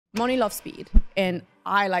Money loves speed, and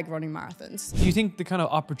I like running marathons. Do you think the kind of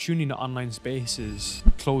opportunity in the online space is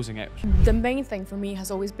closing out? The main thing for me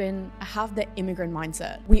has always been I have the immigrant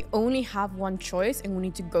mindset. We only have one choice and we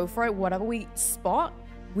need to go for it. Whatever we spot,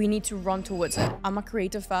 we need to run towards it. I'm a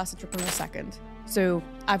creative first, entrepreneur second. So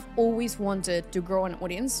I've always wanted to grow an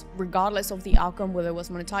audience, regardless of the outcome, whether it was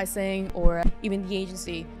monetizing or even the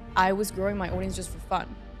agency. I was growing my audience just for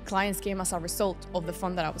fun. Clients came as a result of the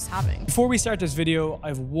fun that I was having. Before we start this video, I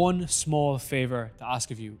have one small favor to ask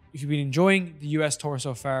of you. If you've been enjoying the US tour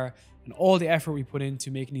so far and all the effort we put into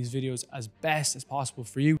making these videos as best as possible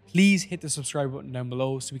for you, please hit the subscribe button down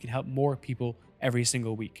below so we can help more people every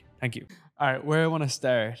single week. Thank you. All right, where I want to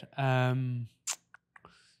start. Do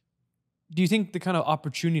you think the kind of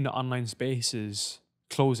opportunity in the online space is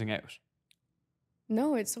closing out?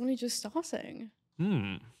 No, it's only just starting.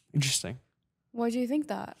 Interesting. Why do you think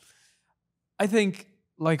that? I think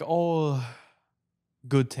like all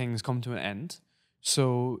good things come to an end.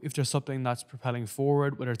 So if there's something that's propelling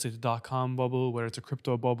forward, whether it's a dot-com bubble, whether it's a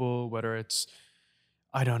crypto bubble, whether it's,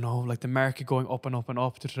 I don't know, like the market going up and up and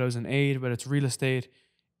up to 2008, whether it's real estate,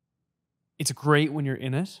 it's great when you're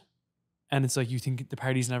in it. And it's like you think the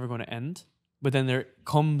party's never going to end. But then there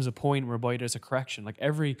comes a point whereby there's a correction. Like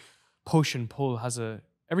every push and pull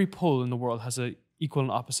every pull in the world has a equal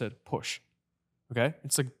and opposite push. Okay?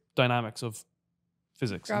 It's like dynamics of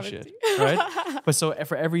physics Gravity. and shit, right? But so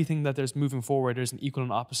for everything that there's moving forward, there's an equal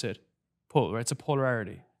and opposite pull, right? It's a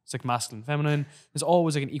polarity. It's like masculine, feminine. There's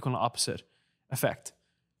always like an equal and opposite effect.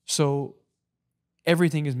 So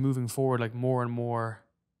everything is moving forward like more and more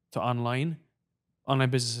to online. Online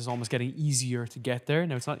business is almost getting easier to get there.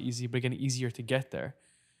 Now it's not easy, but getting easier to get there.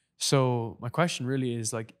 So my question really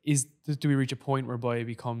is like, do we reach a point whereby it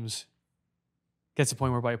gets a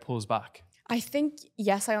point whereby it pulls back? I think,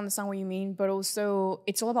 yes, I understand what you mean, but also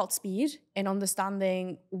it's all about speed and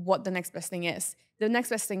understanding what the next best thing is. The next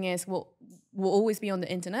best thing will always be on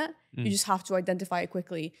the internet. You just have to identify it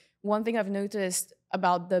quickly. One thing I've noticed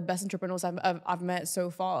about the best entrepreneurs I've met so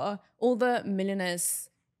far, all the millionaires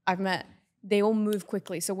I've met, they all move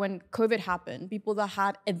quickly. So when COVID happened, people that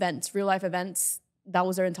had events, real life events, that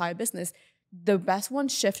was their entire business. The best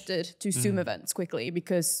ones shifted to Zoom events quickly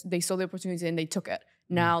because they saw the opportunity and they took it.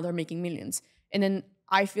 Now they're making millions. And then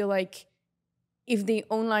I feel like if the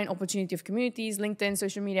online opportunity of communities, LinkedIn,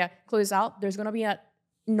 social media close out, there's going to be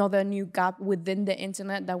another new gap within the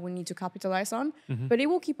internet that we need to capitalize on. But it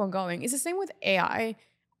will keep on going. It's the same with AI.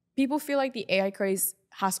 People feel like the AI craze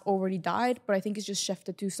has already died, but I think it's just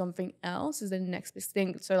shifted to something else is the next best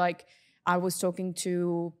thing. So like I was talking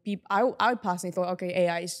to people, I personally thought, okay,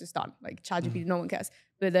 AI is just done. Like ChatGPT, no one cares.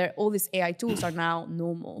 But all these AI tools are now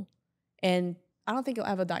normal. And I don't think it'll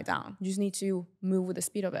ever die down. You just need to move with the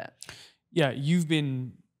speed of it. Yeah, you've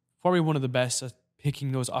been probably one of the best at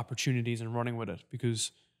picking those opportunities and running with it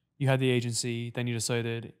because you had the agency, then you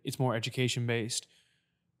decided it's more education based.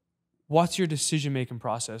 What's your decision-making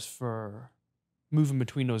process for moving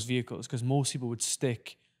between those vehicles? Because most people would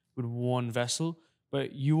stick with one vessel,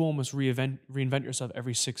 but you almost reinvent yourself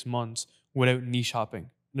every 6 months without niche hopping.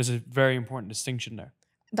 There's a very important distinction there.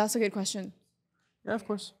 That's a good question. Yeah, of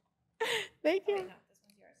course. Thank you.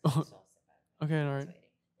 Okay, all right.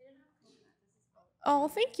 Oh,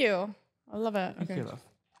 thank you. I love it. Okay. Okay, love.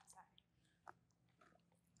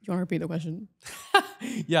 Do you want to repeat the question?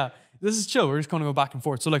 Yeah, this is chill. We're just going to go back and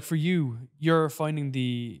forth. So like for you, you've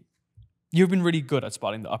been really good at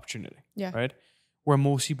spotting the opportunity, right? Where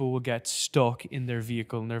most people will get stuck in their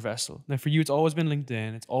vehicle, in their vessel. Now for you, it's always been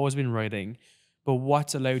LinkedIn. It's always been writing. But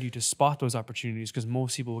what's allowed you to spot those opportunities? Because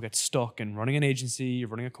most people will get stuck in running an agency,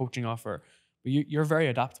 running a coaching offer. But you're very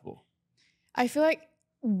adaptable. I feel like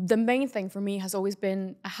the main thing for me has always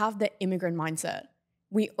been I have the immigrant mindset.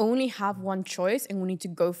 We only have one choice and we need to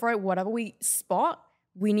go for it. Whatever we spot,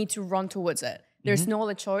 we need to run towards it. There's no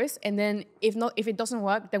other choice. And then if it doesn't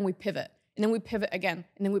work, then we pivot. And then we pivot again.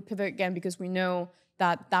 And then we pivot again because we know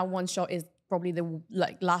that one shot is probably the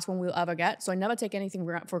last one we'll ever get. So I never take anything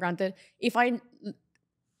for granted. If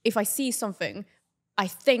I see something I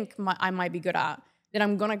think I might be good at, then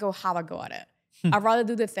I'm gonna go have a go at it. I'd rather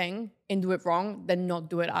do the thing and do it wrong than not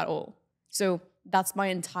do it at all. So that's my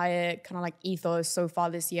entire kind of like ethos so far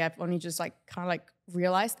this year. I've only just like kind of like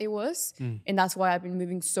realized it was. And that's why I've been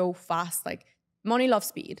moving so fast. Like money loves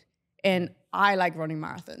speed and I like running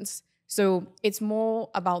marathons. So it's more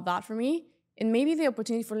about that for me. And maybe the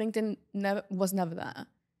opportunity for LinkedIn was never there.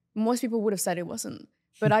 Most people would have said it wasn't.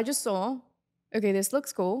 But I just saw, okay, this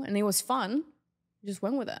looks cool. And it was fun. Just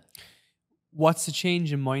went with it. What's the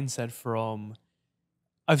change in mindset from,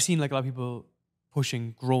 I've seen like a lot of people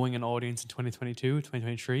pushing growing an audience in 2022,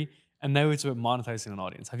 2023, And now it's about monetizing an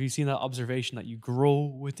audience. Have you seen that observation that you grow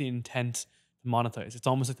with the intent to monetize? It's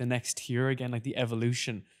almost like the next tier again, like the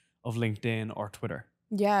evolution of LinkedIn or Twitter.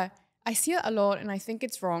 Yeah, I see it a lot and I think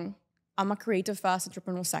it's wrong. I'm a creative first,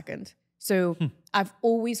 entrepreneur second. So I've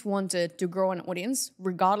always wanted to grow an audience,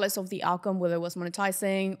 regardless of the outcome, whether it was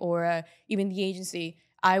monetizing or even the agency.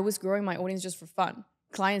 I was growing my audience just for fun.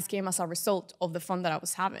 Clients came as a result of the fun that I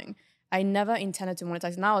was having. I never intended to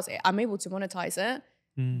monetize. Now I'm able to monetize it,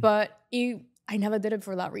 but I never did it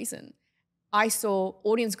for that reason. I saw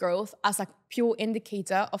audience growth as a pure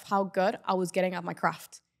indicator of how good I was getting at my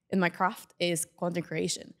craft. And my craft is content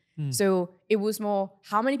creation. So it was more,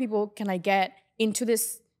 how many people can I get into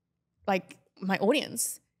this, like my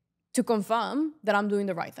audience, to confirm that I'm doing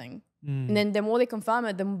the right thing? And then the more they confirm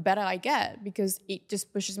it, the better I get, because it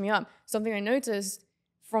just pushes me up. Something I noticed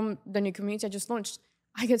from the new community I just launched,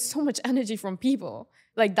 I get so much energy from people.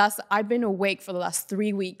 Like I've been awake for the last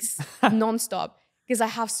 3 weeks nonstop because I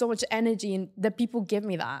have so much energy and the people give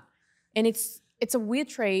me that. And it's a weird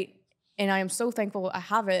trait, and I am so thankful I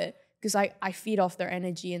have it, because I feed off their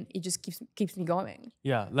energy and it just keeps me going.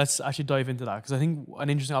 Yeah, let's actually dive into that, because I think an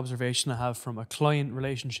interesting observation I have from a client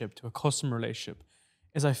relationship to a customer relationship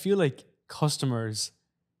is I feel like customers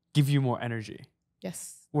give you more energy.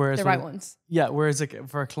 Yes, Whereas the right ones. Yeah, whereas like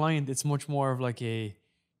for a client, it's much more of like a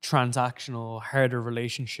transactional, harder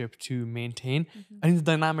relationship to maintain. I think the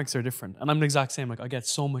dynamics are different. And I'm the exact same. Like I get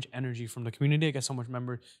so much energy from the community. I get so much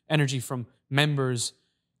energy from members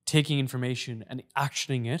taking information and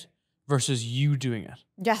actioning it versus you doing it.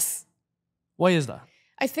 Yes. Why is that?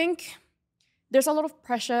 I think there's a lot of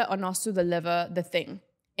pressure on us to deliver the thing.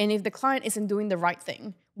 And if the client isn't doing the right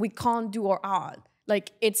thing, we can't do our art.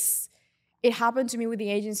 Like it happened to me with the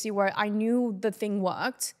agency where I knew the thing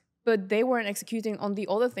worked, but they weren't executing on the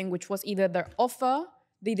other thing, which was either their offer,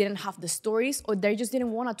 they didn't have the stories, or they just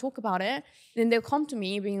didn't want to talk about it. Then they'll come to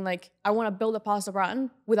me being like, I want to build a personal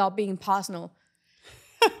brand without being personal.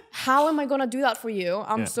 How am I going to do that for you?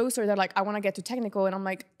 I'm so sorry. They're like, I want to get too technical. And I'm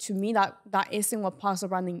like, to me, that isn't what personal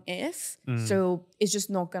branding is. So it's just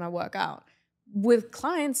not going to work out. With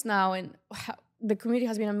clients now, and the community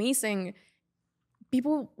has been amazing.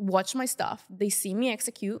 People watch my stuff. They see me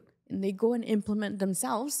execute and they go and implement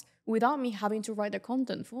themselves without me having to write the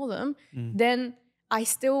content for them. Then I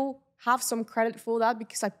still have some credit for that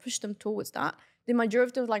because I pushed them towards that. The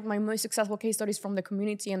majority of like my most successful case studies from the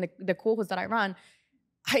community and the cohorts that I ran,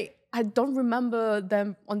 I don't remember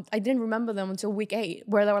them. I didn't remember them until week 8,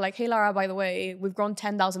 where they were like, "Hey Lara, by the way, we've grown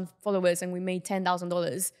 10,000 followers and we made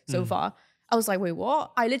 $10,000 so far." I was like, "Wait,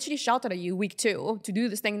 what?" I literally shouted at you week 2 to do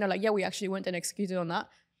this thing. And they're like, "Yeah, we actually went and executed on that."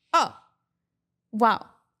 Oh, wow.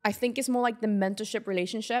 I think it's more like the mentorship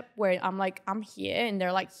relationship where I'm like, I'm here and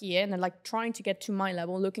they're like here and they're like trying to get to my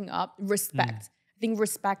level, looking up, respect. I think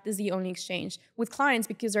respect is the only exchange with clients,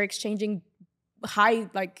 because they're exchanging high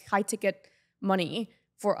ticket money.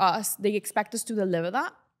 For us, they expect us to deliver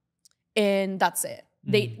that, and that's it.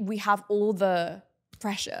 We have all the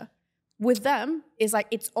pressure. With them, it's like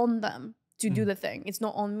it's on them to do the thing. It's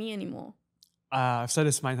not on me anymore. I've said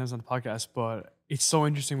this many times on the podcast, but it's so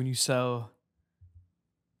interesting when you sell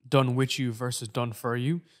done with you versus done for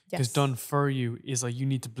you. Because done for you is like, you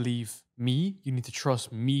need to believe me, you need to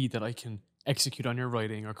trust me that I can execute on your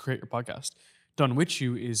writing or create your podcast. Done with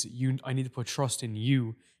you is I need to put trust in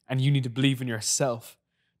you, and you need to believe in yourself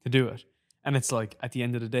to do it. And it's like, at the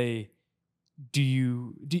end of the day, do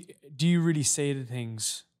you really say the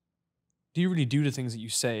things? Do you really do the things that you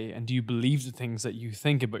say? And do you believe the things that you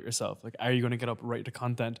think about yourself? Like, are you going to get up and write the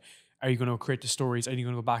content? Are you going to create the stories? Are you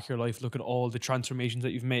going to go back your life, look at all the transformations that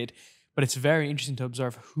you've made? But it's very interesting to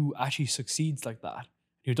observe who actually succeeds like that,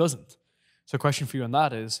 who doesn't. So a question for you on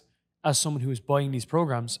that is, as someone who is buying these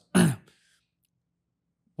programs,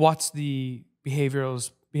 what's the behaviors,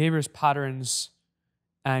 patterns,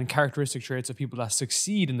 and characteristic traits of people that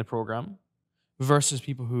succeed in the program versus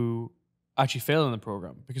people who actually fail in the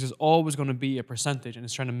program? Because there's always going to be a percentage, and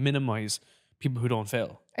it's trying to minimize people who don't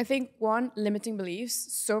fail. I think one, limiting beliefs.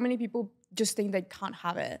 So many people just think they can't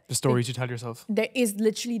have it. The stories you tell yourself. There is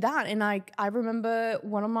literally that. And I remember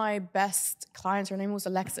one of my best clients, her name was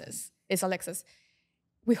Alexis. It's Alexis.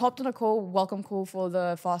 We hopped on a welcome call for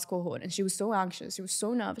the fast cohort, and she was so anxious. She was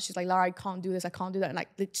so nervous. She's like, "Lara, I can't do this. I can't do that." And like,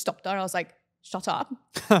 stopped her. I was like, "Shut up."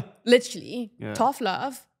 Literally, tough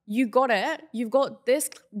love. You got it. You've got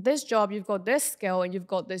this job. You've got this skill, and you've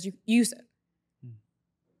got this. You use it.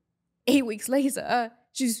 8 weeks later,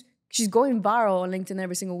 she's going viral on LinkedIn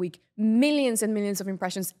every single week. Millions and millions of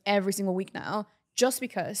impressions every single week now, just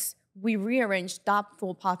because we rearranged that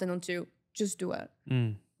thought pattern onto just do it.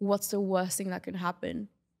 What's the worst thing that can happen?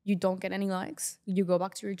 you don't get any likes, you go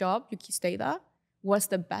back to your job, you stay there. What's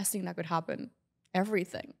the best thing that could happen?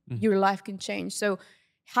 Everything. Your life can change. So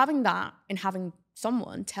having that and having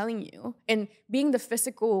someone telling you and being the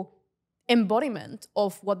physical embodiment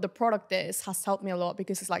of what the product is has helped me a lot,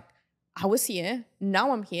 because it's like, I was here,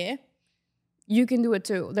 now I'm here. You can do it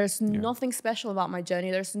too. There's nothing special about my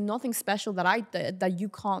journey. There's nothing special that I did that you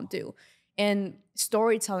can't do. And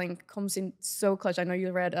storytelling comes in so clutch. I know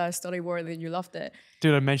you read Study Word and you loved it.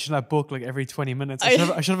 Dude, I mention that book like every 20 minutes.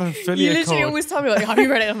 I should have an affiliate You literally code. always tell me, like, have you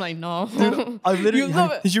read it? I'm like, no. Dude, I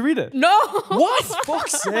literally, did you read it? No. What?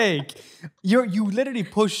 Fuck's sake. You literally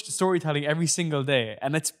pushed storytelling every single day.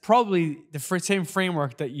 And it's probably the same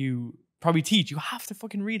framework that you probably teach. You have to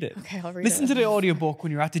fucking read it. Okay, I'll read Listen it. to the audiobook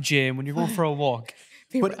when you're at the gym, when you're going for a walk.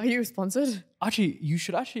 But are you sponsored? Actually, you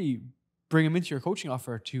should actually bring him into your coaching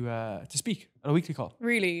offer to speak at a weekly call.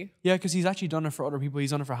 Really? Yeah, because he's actually done it for other people.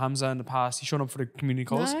 He's done it for Hamza in the past. He's shown up for the community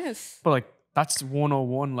calls. Nice. But like, that's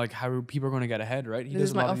 101, like how people are going to get ahead, right? This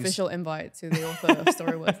is my official invite to the author of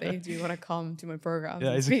Storyworthy. Do you want to come to my program?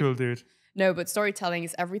 Yeah, he's a cool dude. No, but storytelling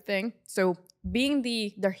is everything. So being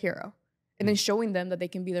their hero and then showing them that they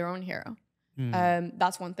can be their own hero.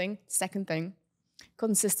 That's one thing. Second thing,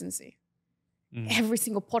 consistency. Every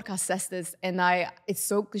single podcast says this, and it's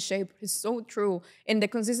so cliche, but it's so true. And the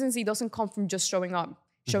consistency doesn't come from just showing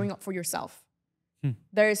up for yourself.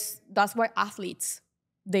 That's why athletes,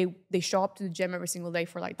 they show up to the gym every single day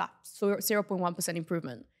for like that 0.1%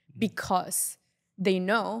 improvement, because they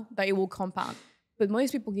know that it will compound. But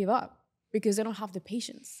most people give up because they don't have the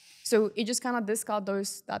patience. So it just kind of discard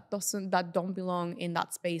those that don't belong in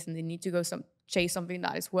that space, and they need to go chase something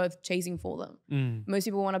that is worth chasing for them. Most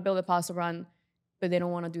people want to build a personal brand, but they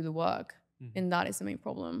don't want to do the work. And that is the main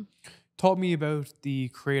problem. Talk me about the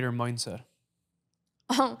creator mindset.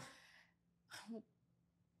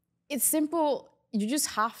 It's simple. You just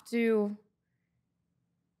have to,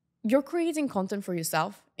 you're creating content for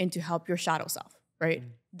yourself and to help your shadow self, right?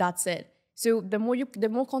 That's it. So the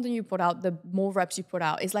more content you put out, the more reps you put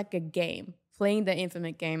out. It's like a game, playing the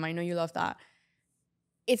infinite game. I know you love that.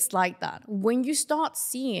 It's like that. When you start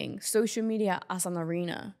seeing social media as an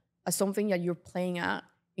arena, as something that you're playing at,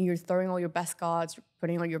 and you're throwing all your best cards,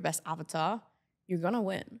 putting on your best avatar, you're gonna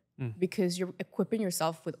win because you're equipping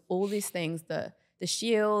yourself with all these things, the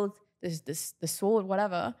shield, the sword,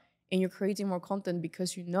 whatever, and you're creating more content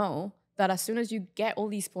because you know that as soon as you get all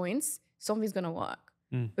these points, something's gonna work.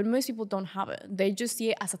 But most people don't have it. They just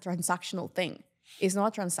see it as a transactional thing. It's not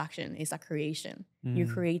a transaction, it's a creation.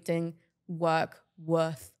 You're creating work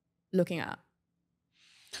worth looking at.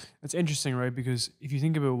 It's interesting, right? Because if you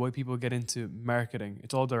think about why people get into marketing,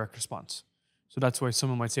 it's all direct response. So that's why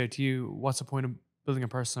someone might say to you, what's the point of building a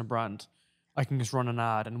personal brand? I can just run an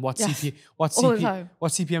ad. And what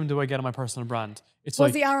CPM do I get on my personal brand? It's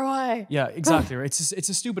What's the ROI? Yeah, exactly. Right? It's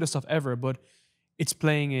the stupidest stuff ever, but it's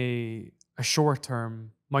playing a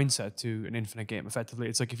short-term mindset to an infinite game, effectively.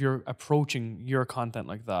 It's like if you're approaching your content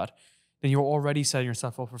like that, then you're already setting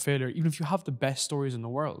yourself up for failure, even if you have the best stories in the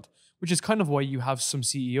world, which is kind of why you have some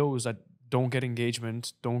CEOs that don't get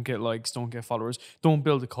engagement, don't get likes, don't get followers, don't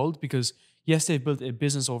build a cult, because yes, they've built a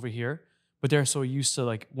business over here, but they're so used to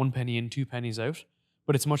like 1 penny in, 2 pennies out.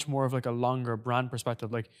 But it's much more of like a longer brand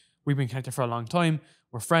perspective. Like, we've been connected for a long time,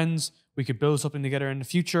 we're friends, we could build something together in the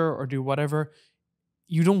future or do whatever.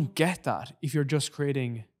 You don't get that if you're just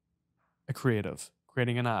creating a creative,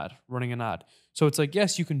 creating an ad, running an ad. So it's like,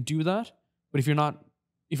 yes, you can do that, but if you're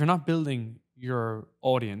not building your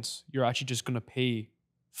audience, you're actually just going to pay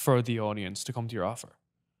for the audience to come to your offer.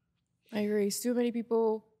 I agree. So many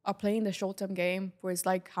people are playing the short-term game where it's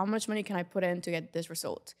like, how much money can I put in to get this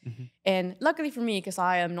result? And luckily for me, because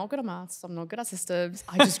I am not good at maths, I'm not good at systems,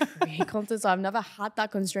 I just create content. So I've never had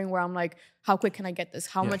that constraint where I'm like, how quick can I get this?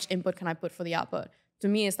 How much input can I put for the output? To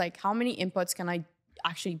me, it's like, how many inputs can I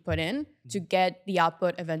actually put in to get the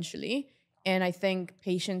output eventually? And I think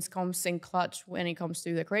patience comes in clutch when it comes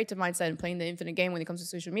to the creative mindset and playing the infinite game when it comes to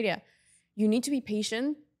social media. You need to be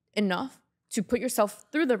patient enough to put yourself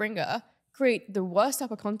through the ringer, create the worst type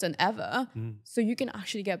of content ever, so you can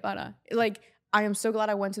actually get better. Like, I am so glad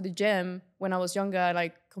I went to the gym when I was younger,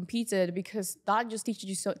 like competed, because that just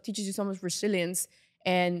teaches you so much resilience,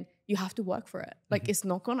 and you have to work for it. Like, it's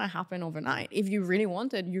not gonna happen overnight. If you really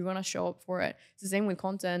want it, you're gonna show up for it. It's the same with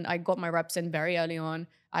content. I got my reps in very early on.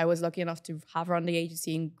 I was lucky enough to have run the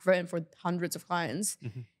agency and written for hundreds of clients.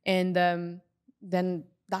 And then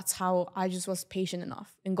that's how I just was patient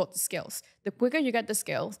enough and got the skills. The quicker you get the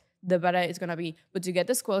skills, the better it's gonna be. But to get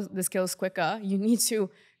the skills quicker, you need to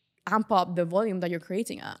amp up the volume that you're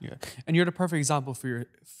creating at. Yeah, and you're the perfect example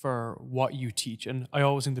for what you teach. And I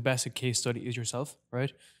always think the best case study is yourself,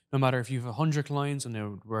 right? No matter if you have 100 clients and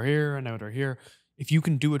now we're here and now they're here, if you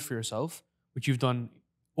can do it for yourself, which you've done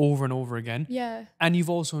over and over again, Yeah. and you've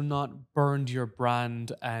also not burned your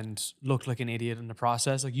brand and looked like an idiot in the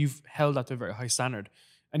process, like you've held that to a very high standard.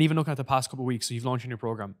 And even looking at the past couple of weeks, so you've launched a new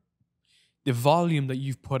program, the volume that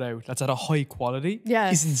you've put out that's at a high quality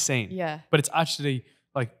is insane. Yeah. But it's actually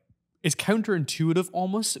like, it's counterintuitive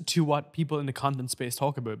almost to what people in the content space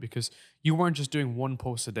talk about, because you weren't just doing one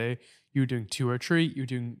post a day. You were doing 2 or 3. You're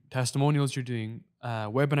doing testimonials. You're doing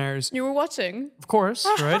webinars. You were watching? Of course,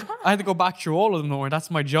 right? I had to go back through all of them though, and that's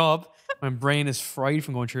my job. My brain is fried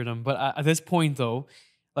from going through them. But at this point though,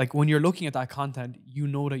 like when you're looking at that content, you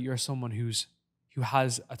know that you're someone who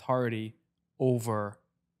has authority over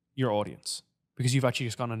your audience because you've actually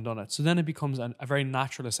just gone and done it. So then it becomes a very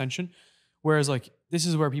natural ascension. Whereas like this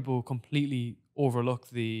is where people completely overlook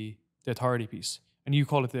the authority piece. And you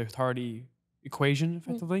call it the authority equation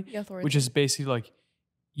effectively, which is basically like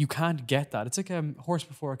you can't get that. It's like a horse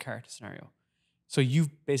before a cart scenario. So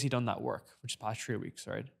you've basically done that work, which is past 3 weeks,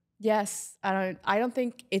 right? Yes, I don't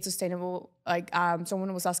think it's sustainable. Like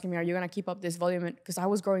someone was asking me, are you gonna keep up this volume? Because I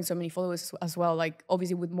was growing so many followers as well. Like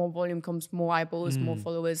obviously with more volume comes more eyeballs, more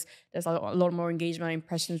followers. There's a lot more engagement.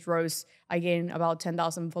 Impressions rose. I gained about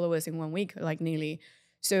 10,000 followers in 1 week, like nearly.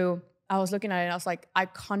 So I was looking at it and I was like, I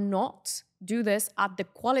cannot do this at the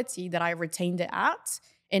quality that I retained it at.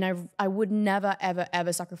 And I would never, ever,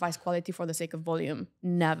 ever sacrifice quality for the sake of volume.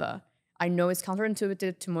 Never. I know it's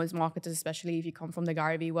counterintuitive to most marketers, especially if you come from the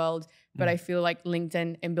Gary Vee world, but I feel like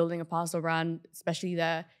LinkedIn and building a personal brand, especially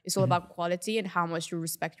there, it's all about quality and how much you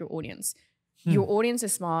respect your audience. Your audience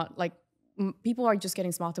is smart. Like people are just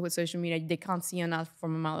getting smarter with social media. They can't see enough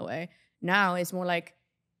from a mile away. Now it's more like,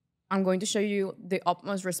 I'm going to show you the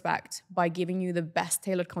utmost respect by giving you the best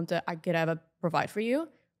tailored content I could ever provide for you.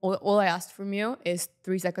 All I ask from you is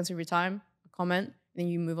 3 seconds of your time, a comment, then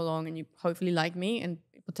you move along and you hopefully like me and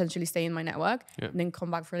potentially stay in my network, and then come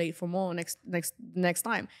back for more next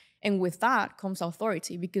time. And with that comes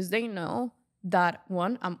authority, because they know that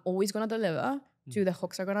 1, I'm always gonna deliver. 2, the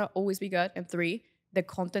hooks are gonna always be good, and 3, the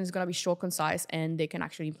content is gonna be short, concise, and they can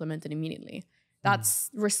actually implement it immediately. That's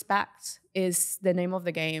respect is the name of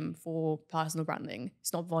the game for personal branding.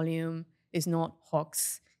 It's not volume, it's not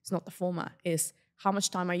hooks, it's not the format. It's how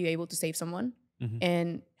much time are you able to save someone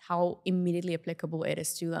and how immediately applicable it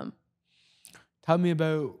is to them. Tell me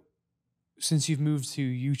about, since you've moved to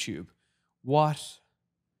YouTube, what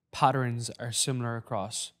patterns are similar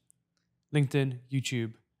across LinkedIn,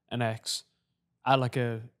 YouTube, and X at like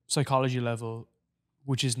a psychology level,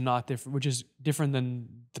 which is not different, which is different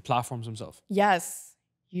than the platforms themselves? Yes,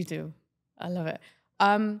 you do. I love it.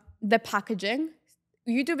 The packaging,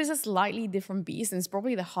 YouTube is a slightly different beast, and it's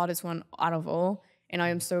probably the hardest one out of all. And I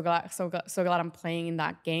am so glad I'm playing in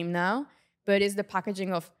that game now. But it's the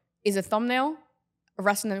packaging of, is a thumbnail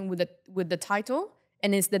resonant with the title,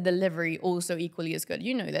 and is the delivery also equally as good?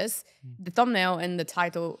 You know this. The thumbnail and the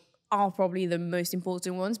title are probably the most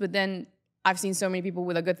important ones, but then I've seen so many people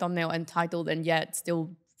with a good thumbnail and titled and yet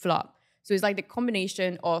still flop. So it's like the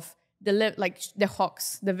combination of the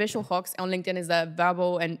hooks, the visual hooks. On LinkedIn is the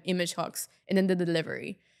verbal and image hooks, and then the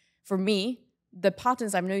delivery. For me, the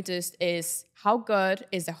patterns I've noticed is how good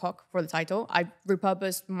is the hook for the title. I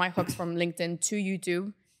repurposed my hooks from LinkedIn to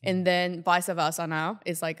YouTube, and then vice versa now.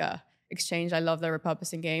 It's like a exchange. I love the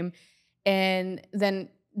repurposing game. And then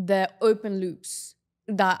the open loops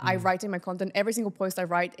that I write in my content. Every single post I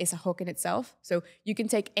write is a hook in itself. So you can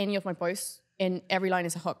take any of my posts and every line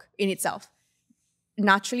is a hook in itself.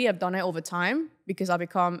 Naturally, I've done it over time because I've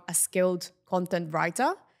become a skilled content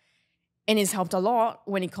writer. And it's helped a lot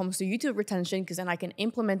when it comes to YouTube retention, because then I can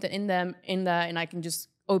implement it in there, and I can just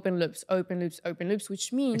open loops,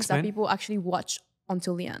 which means that people actually watch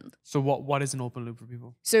until the end. So what is an open loop for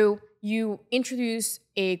people? So you introduce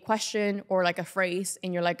a question or like a phrase,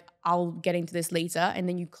 and you're like, I'll get into this later, and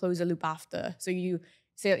then you close a loop after. So you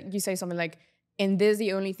say something like, and this is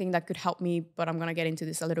the only thing that could help me, but I'm gonna get into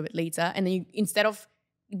this a little bit later. And then you, instead of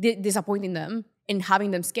disappointing them and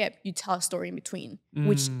having them skip, you tell a story in between,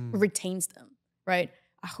 which retains them, right?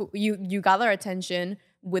 You gather attention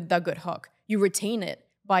with the good hook. You retain it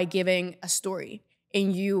by giving a story,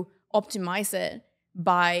 and you optimize it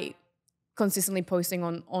by consistently posting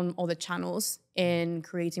on all the channels and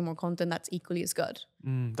creating more content that's equally as good.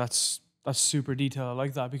 That's super detailed. I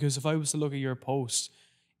like that, because if I was to look at your posts,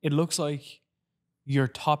 it looks like your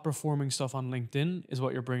top performing stuff on LinkedIn is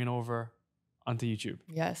what you're bringing over onto YouTube.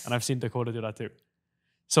 Yes. And I've seen Dakota do that too.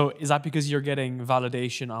 So is that because you're getting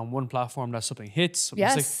validation on one platform that something hits?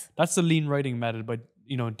 Yes. That's the lean writing method by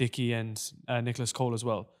Dickey and Nicholas Cole as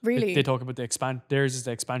well. Really? They talk about theirs is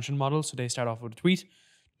the expansion model. So they start off with a tweet.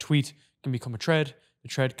 Tweet can become a thread. The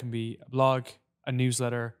thread can be a blog, a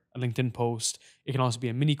newsletter, a LinkedIn post. It can also be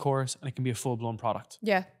a mini course, and it can be a full blown product.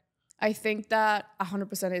 Yeah, I think that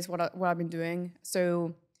 100% is what I've been doing.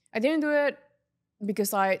 So I didn't do it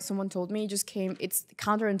because someone told me. It just came. It's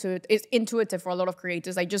counterintuitive. It's intuitive for a lot of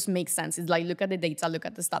creators. It just makes sense. It's like, look at the data, look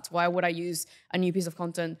at the stats. Why would I use a new piece of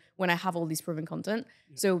content when I have all these proven content?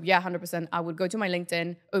 Yeah. So yeah, 100%. I would go to my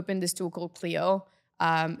LinkedIn, open this tool called Clio.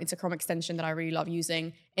 It's a Chrome extension that I really love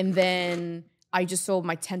using, and then I just saw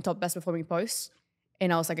my 10 top best performing posts.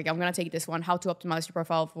 And I was like, okay, I'm going to take this one, how to optimize your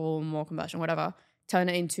profile for more conversion, whatever, turn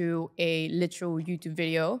it into a literal YouTube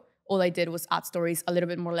video. All I did was add stories, a little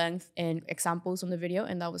bit more length and examples on the video.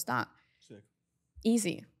 And that was that. Sick.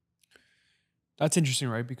 Easy. That's interesting,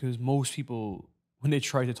 right? Because most people, when they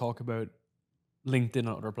try to talk about LinkedIn and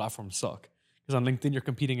other platforms, suck. Because on LinkedIn, you're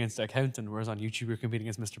competing against the accountant, whereas on YouTube, you're competing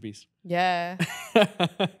against Mr. Beast. Yeah,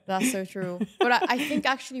 that's so true. But I think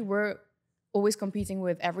actually we're always competing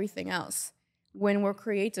with everything else. When we're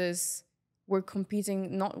creators, we're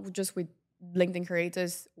competing not just with LinkedIn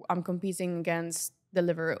creators. I'm competing against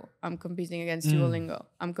Deliveroo. I'm competing against Duolingo.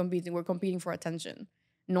 We're competing for attention,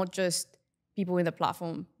 not just people in the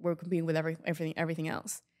platform. We're competing with everything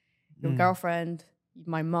else. Your girlfriend,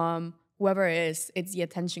 my mom, whoever it is, it's the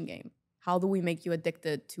attention game. How do we make you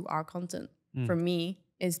addicted to our content? For me,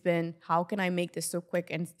 it's been, how can I make this so quick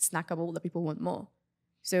and snackable that people want more?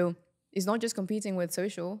 So it's not just competing with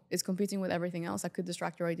social, it's competing with everything else that could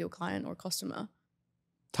distract your ideal client or customer.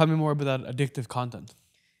 Tell me more about that addictive content.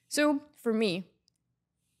 So for me,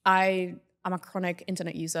 I'm a chronic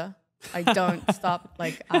internet user. I don't stop.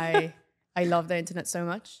 Like I love the internet so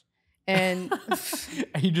much. And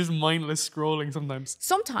are you just mindless scrolling sometimes?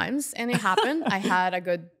 Sometimes, and it happened. I had a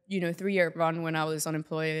good, 3-year run when I was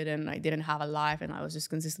unemployed and I didn't have a life and I was just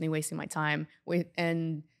consistently wasting my time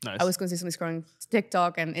and nice. I was consistently scrolling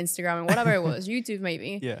TikTok and Instagram and whatever it was, YouTube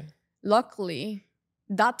maybe. Yeah. Luckily,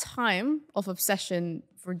 that time of obsession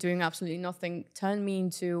for doing absolutely nothing turned me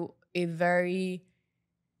into a very,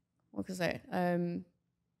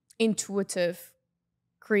 intuitive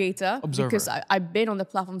creator. Observer. Because I've been on the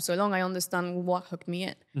platform so long, I understand what hooked me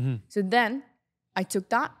in. Mm-hmm. So then I took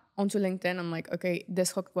that onto LinkedIn. I'm like, okay,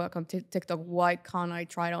 this hooked work on TikTok. Why can't I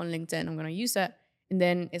try it on LinkedIn? I'm going to use it. And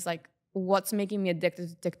then it's like, what's making me addicted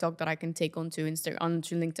to TikTok that I can take onto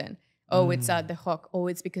LinkedIn? Oh, it's the hook. Oh,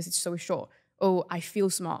 it's because it's so short. Oh, I feel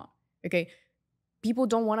smart. Okay. People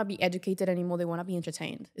don't want to be educated anymore. They want to be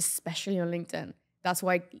entertained, especially on LinkedIn. That's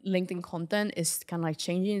why LinkedIn content is kind of like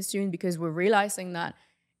changing soon, because we're realizing that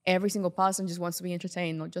every single person just wants to be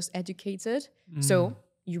entertained, not just educated. So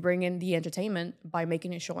you bring in the entertainment by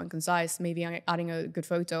making it short and concise, maybe adding a good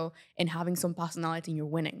photo and having some personality, and you're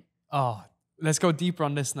winning. Oh, let's go deeper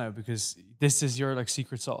on this now, because this is your like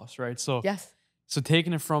secret sauce, right? So yes. So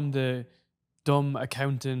taking it from the dumb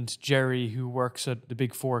accountant Jerry who works at the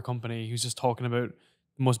Big Four company, who's just talking about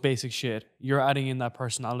the most basic shit, you're adding in that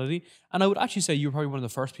personality. And I would actually say you're probably one of the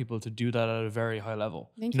first people to do that at a very high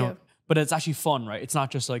level. Thank you. But it's actually fun, right? It's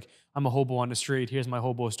not just like, I'm a hobo on the street, here's my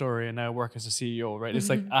hobo story, and now I work as a CEO, right? It's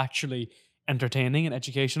like actually entertaining and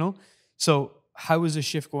educational. So how is the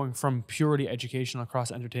shift going from purely educational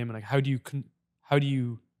across entertainment? Like how do you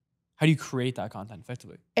create that content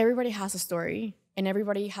effectively? Everybody has a story, and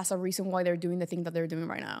everybody has a reason why they're doing the thing that they're doing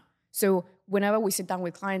right now. So whenever we sit down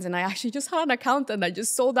with clients, and I actually just had an accountant that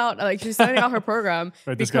just sold out, like she's selling out her program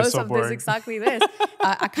right, because so of boring. this, exactly this.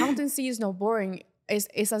 Accountancy is not boring.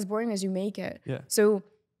 It's as boring as you make it. Yeah. So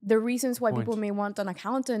the reasons why people may want an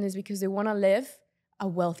accountant is because they want to live a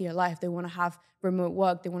wealthier life. They want to have remote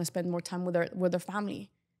work. They want to spend more time with their family.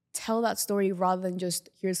 Tell that story rather than just,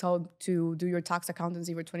 here's how to do your tax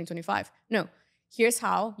accountancy for 2025. No, here's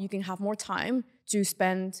how you can have more time to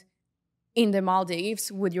spend in the Maldives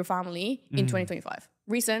with your family in 2025.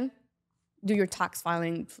 Reason, do your tax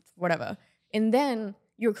filing, whatever. And then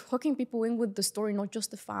you're hooking people in with the story, not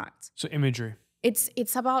just the facts. So imagery.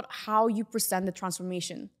 It's about how you present the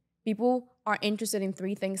transformation. People are interested in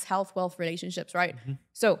 3 things: health, wealth, relationships, right?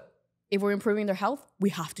 So if we're improving their health, we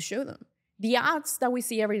have to show them. The ads that we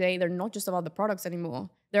see every day, they're not just about the products anymore.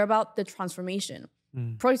 They're about the transformation.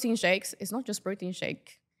 Protein shakes, it's not just protein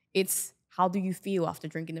shake. It's how do you feel after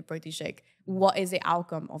drinking the protein shake? What is the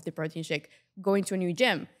outcome of the protein shake? Going to a new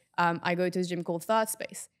gym. I go to this gym called Third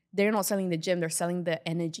Space. They're not selling the gym, they're selling the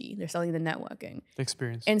energy. They're selling the networking. The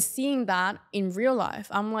experience. And seeing that in real life,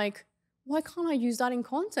 I'm like, why can't I use that in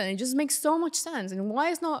content? It just makes so much sense. And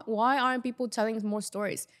why aren't people telling more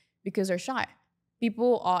stories? Because they're shy.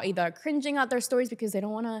 People are either cringing at their stories because they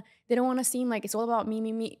don't wanna seem like it's all about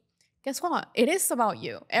me. Guess what? It is about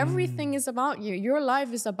you. Everything is about you. Your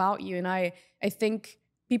life is about you. And I think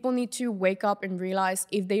people need to wake up and realize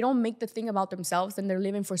if they don't make the thing about themselves, then they're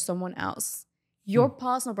living for someone else. Your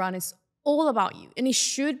personal brand is all about you. And it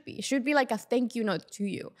should be. It should be like a thank you note to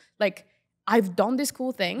you. Like, I've done this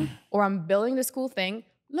cool thing, or I'm building this cool thing.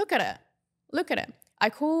 Look at it. Look at it.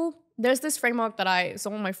 There's this framework that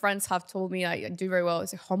some of my friends have told me I do very well.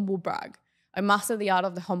 It's a humble brag. I mastered the art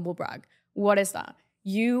of the humble brag. What is that?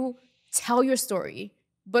 You tell your story,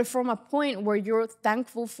 but from a point where you're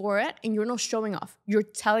thankful for it and you're not showing off. You're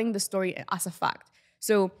telling the story as a fact.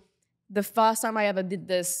 So the first time I ever did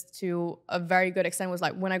this to a very good extent was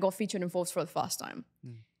like when I got featured in Forbes for the first time.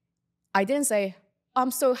 I didn't say,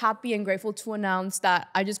 I'm so happy and grateful to announce that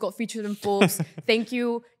I just got featured in Forbes. Thank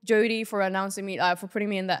you, Jody, for announcing me, for putting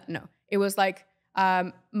me in that. No, it was like,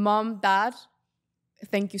 Mom, Dad,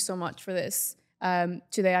 thank you so much for this.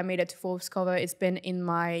 Today I made it to Forbes cover. It's been in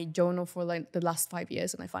my journal for like the last 5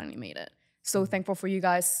 years and I finally made it. So thankful for you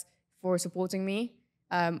guys for supporting me.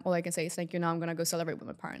 All I can say is thank you. Now I'm going to go celebrate with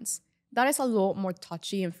my parents. That is a lot more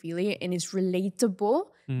touchy and feely and it's relatable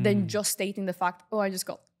than just stating the fact, oh, I just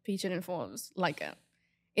got featured in Forbes. Like it.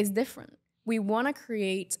 It's different. We want to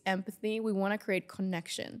create empathy. We want to create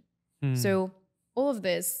connection. So all of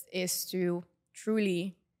this is to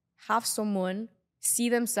truly have someone see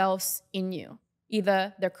themselves in you,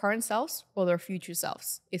 either their current selves or their future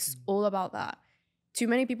selves. It's all about that. Too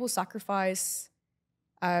many people sacrifice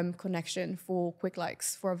connection for quick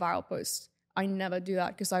likes, for a viral post. I never do that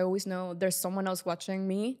because I always know there's someone else watching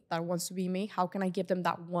me that wants to be me. How can I give them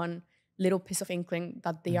that one little piece of inkling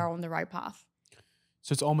that they are on the right path?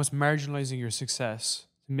 So it's almost marginalizing your success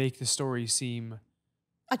to make the story seem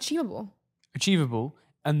achievable,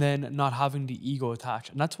 and then not having the ego attached.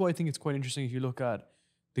 And that's why I think it's quite interesting if you look at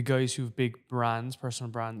the guys who have big brands,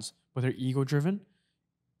 personal brands, but they're ego driven.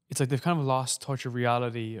 It's like they've kind of lost touch of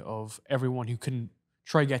reality of everyone who can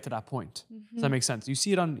try to get to that point. Does that make sense? You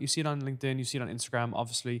see it on LinkedIn, you see it on Instagram,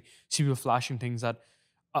 obviously. You see people flashing things that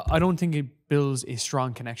I don't think it builds a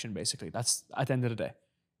strong connection, basically. That's at the end of the day.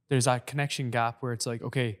 There's that connection gap where it's like,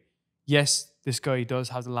 okay, yes, this guy does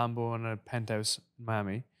have the Lambo and a penthouse in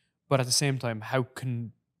Miami, but at the same time, how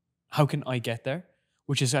can I get there?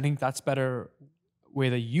 Which is, I think that's better way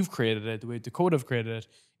that you've created it, the way Dakota have created it,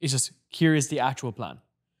 is just, here is the actual plan.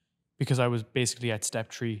 Because I was basically at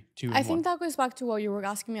step 3, 2, and 1. I think that goes back to what you were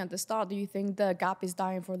asking me at the start. Do you think the gap is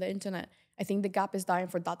dying for the internet? I think the gap is dying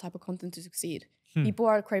for that type of content to succeed. People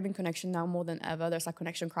are craving connection now more than ever. There's a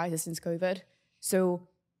connection crisis since COVID. So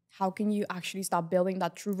how can you actually start building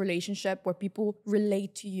that true relationship where people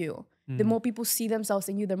relate to you? The more people see themselves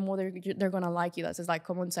in you, the more they're going to like you. That's just like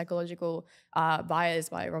Common Psychological Bias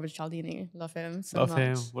by Robert Cialdini. Love him so much. Love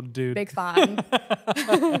him. What a dude. Big fan.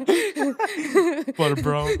 What a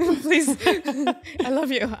bro. Please. I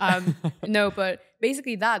love you. No, but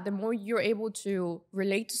basically that, the more you're able to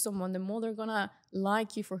relate to someone, the more they're going to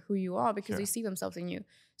like you for who you are because they see themselves in you.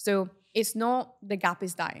 So it's not the gap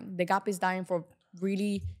is dying. The gap is dying for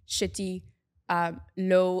really shitty,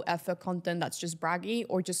 low effort content that's just braggy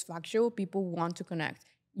or just factual. People want to connect.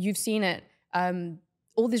 You've seen it.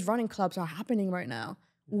 All these running clubs are happening right now.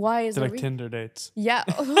 Why is it like Tinder dates? Yeah.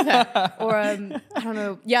 Or I don't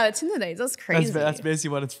know. Yeah, the Tinder dates. That's crazy. That's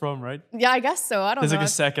basically what it's from, right? Yeah, I guess so. I don't know. There's like a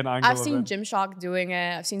second angle. I've seen Gymshark doing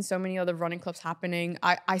it. I've seen so many other running clubs happening.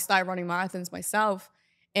 I started running marathons myself,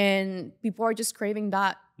 and people are just craving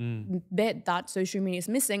that bit that social media is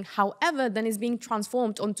missing. However, then it's being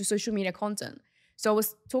transformed onto social media content. So I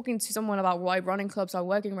was talking to someone about why running clubs are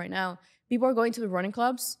working right now. People are going to the running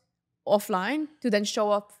clubs offline to then show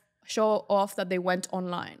off that they went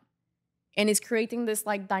online. And it's creating this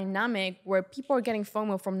like dynamic where people are getting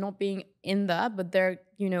FOMO from not being in there, but they're,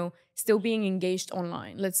 still being engaged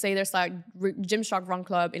online. Let's say there's like Gymshark Run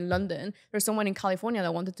Club in London. There's someone in California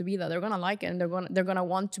that wanted to be there. They're gonna like it and they're gonna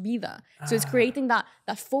want to be there. So it's creating that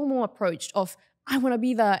FOMO approach of, I want to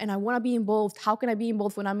be there and I want to be involved. How can I be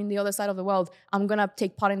involved when I'm in the other side of the world? I'm going to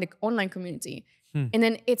take part in the online community. And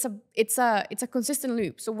then it's a consistent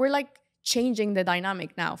loop. So we're like changing the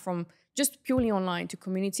dynamic now from just purely online to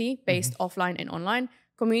community-based offline and online.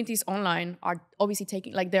 Communities online are obviously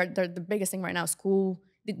taking, like they're the biggest thing right now. School,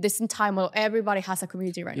 this entire model, everybody has a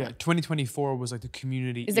community right now. 2024 was like the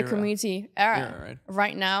community era. It's the community era.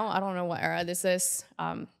 Right now, I don't know what era this is.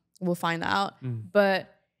 We'll find out.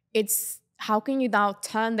 But it's, how can you now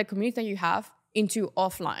turn the community that you have into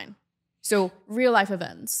offline? So real life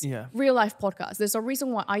events, Yeah. real life podcasts. There's a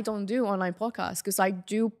reason why I don't do online podcasts, because I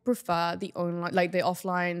do prefer the online, like the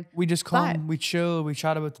offline. We just come, we chill, we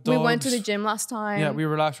chat about the dogs. We went to the gym last time. Yeah, we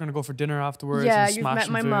relaxed. We're gonna go for dinner afterwards. Yeah, and you've smash met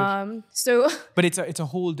some my food. mom. So, But it's a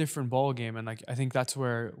whole different ball game, and like I think that's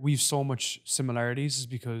where we've so much similarities, is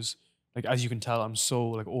because like as you can tell, I'm so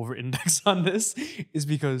like over indexed on this, is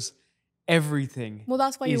because everything. well,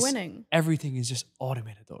 that's why you're winning. Everything is just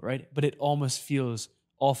automated though, right? But it almost feels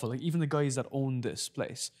awful. Like even the guys that own this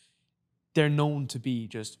place, they're known to be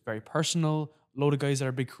just very personal. A load of guys that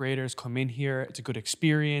are big creators come in here. It's a good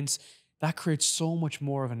experience. That creates so much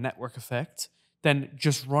more of a network effect than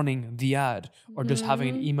just running the ad or just having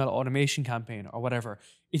an email automation campaign or whatever.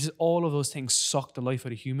 It's just all of those things suck the life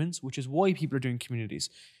out of humans, which is why people are doing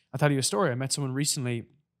communities. I'll tell you a story. I met someone recently,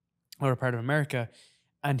 or a part of America,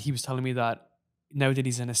 and he was telling me that now that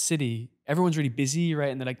he's in a city, everyone's really busy, right?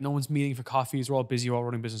 And they're like, no one's meeting for coffees. We're all busy. We're all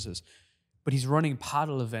running businesses. But he's running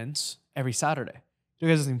paddle events every Saturday. The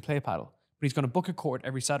guy doesn't even play paddle, but he's going to book a court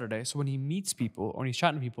every Saturday. So when he meets people or when he's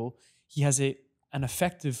chatting to people, he has an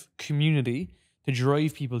effective community to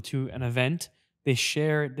drive people to an event. They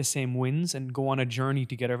share the same wins and go on a journey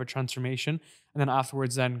together of a transformation. And then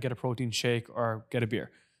afterwards, then get a protein shake or get a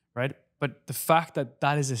beer, right? But the fact that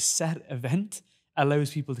that is a set event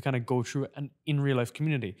allows people to kind of go through an in real life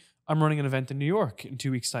community. I'm running an event in New York in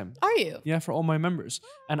 2 weeks' time. Are you? Yeah, for all my members.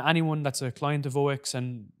 And anyone that's a client of OX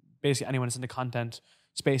and basically anyone that's in the content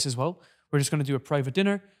space as well. We're just going to do a private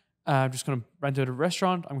dinner. I'm just going to rent out a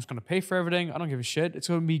restaurant. I'm just going to pay for everything. I don't give a shit. It's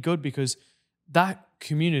going to be good because that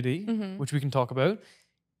community, which we can talk about,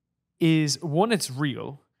 is one, it's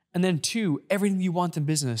real. And then two, everything you want in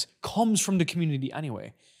business comes from the community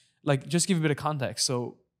anyway. Like, just give a bit of context.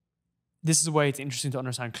 So this is why it's interesting to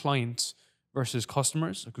understand clients versus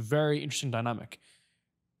customers. Like a very interesting dynamic.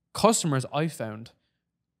 Customers, I found,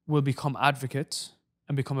 will become advocates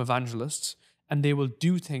and become evangelists, and they will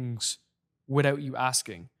do things without you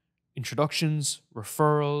asking. Introductions,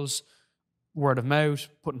 referrals, word of mouth,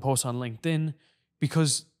 putting posts on LinkedIn,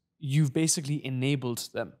 because you've basically enabled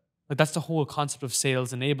them. Like that's the whole concept of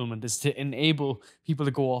sales enablement, is to enable people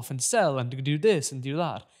to go off and sell and to do this and do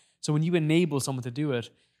that. So when you enable someone to do it,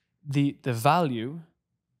 the value,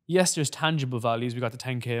 yes, there's tangible values. We got the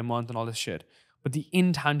 10K a month and all this shit. But the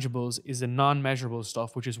intangibles is the non-measurable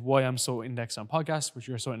stuff, which is why I'm so indexed on podcasts, which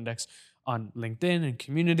you're so indexed on LinkedIn and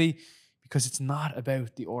community, because it's not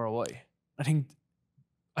about the ROI. I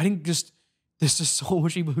think just there's just so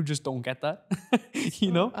much people who just don't get that.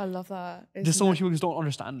 You know? I love that. There's so much people who just don't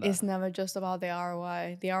understand that. It's never just about the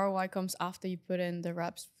ROI. The ROI comes after you put in the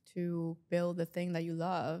reps to build the thing that you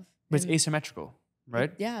love. But it's asymmetrical,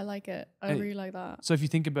 right? Yeah, I like it. I really like that. So if you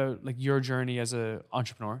think about like your journey as an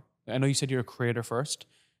entrepreneur, I know you said you're a creator first.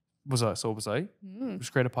 So was I. I was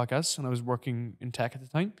creating podcasts and I was working in tech at the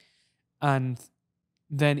time. And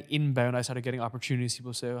then inbound, I started getting opportunities.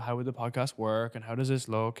 People say, how would the podcast work? And how does this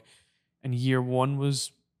look? And year one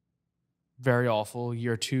was very awful.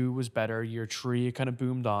 Year two was better. Year three, it kind of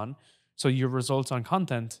boomed on. So your results on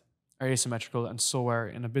content are asymmetrical and so are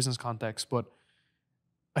in a business context. But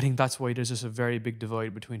I think that's why there's just a very big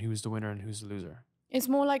divide between who's the winner and who's the loser. It's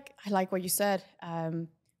more like, I like what you said.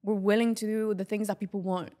 We're willing to do the things that people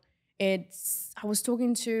want. I was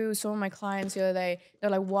talking to some of my clients the other day. They're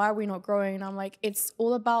like, why are we not growing? And I'm like, it's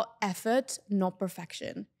all about effort, not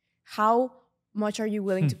perfection. How much are you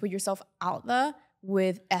willing to put yourself out there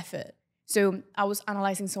with effort? So I was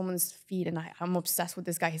analyzing someone's feed and I'm obsessed with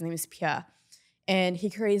this guy. His name is Pierre. And he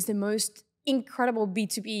creates the most incredible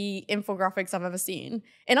B2B infographics I've ever seen.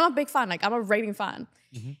 And I'm a big fan. Like, I'm a raving fan.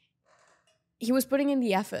 Mm-hmm. He was putting in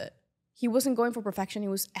the effort. He wasn't going for perfection. It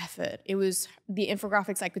was effort. It was the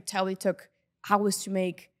infographics. I could tell it took hours to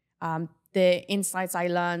make. The insights I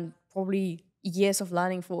learned, probably years of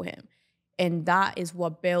learning for him. And that is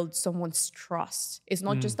what builds someone's trust. It's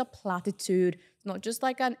not just a platitude. It's not just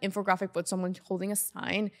like an infographic, but someone holding a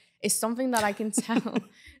sign. It's something that I can tell.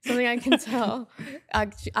 Something I can tell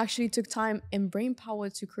actually took time and brain power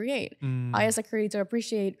to create. I, as a creator,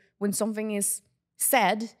 appreciate when something is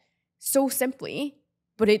said so simply,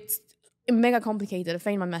 but it's mega complicated. I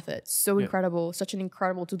find my method so incredible, such an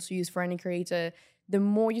incredible tool to use for any creator. The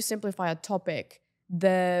more you simplify a topic,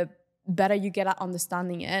 the better you get at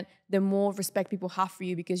understanding it, the more respect people have for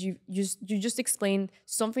you, because you just explained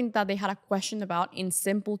something that they had a question about in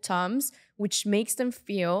simple terms, which makes them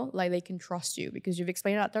feel like they can trust you because you've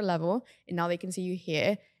explained it at their level and now they can see you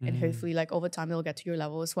here, and hopefully like over time they'll get to your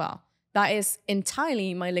level as well. That is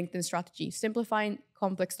entirely my LinkedIn strategy, simplifying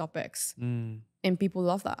complex topics. And people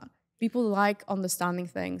love that. People like understanding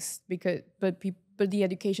things but the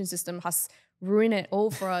education system has ruin it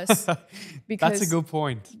all for us. Because that's a good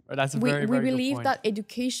point. That's a very, we very good believe point. that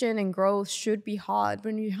education and growth should be hard, but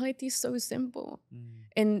in reality it's so simple.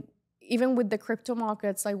 And even with the crypto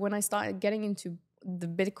markets, like when I started getting into the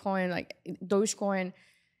Bitcoin, like Dogecoin,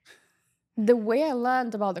 the way I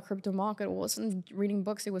learned about the crypto market wasn't reading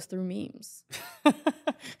books, it was through memes.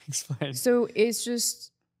 Explain. So it's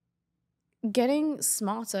just getting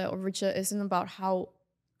smarter or richer isn't about how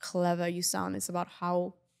clever you sound, it's about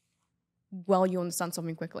how well you understand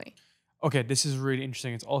something quickly. Okay, this is really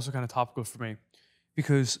interesting. It's also kind of topical for me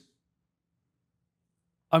because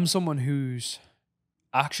I'm someone who's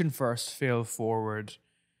action first, fail forward.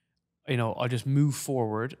 You know, I'll just move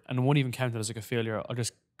forward and I won't even count it as like a failure. I'll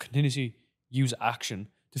just continuously use action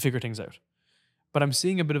to figure things out. But I'm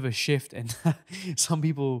seeing a bit of a shift in some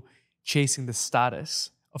people chasing the status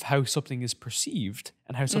of how something is perceived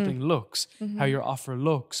and how something looks, how your offer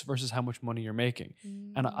looks versus how much money you're making.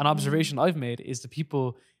 And an observation I've made is the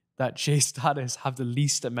people that chase status have the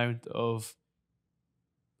least amount of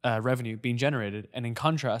revenue being generated. And in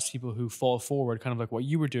contrast, people who fall forward, kind of like what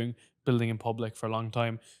you were doing, building in public for a long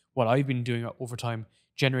time, what I've been doing over time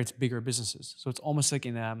generates bigger businesses. So it's almost like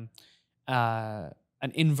an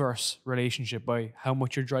inverse relationship by how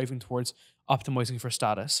much you're driving towards optimizing for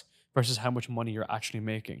status versus how much money you're actually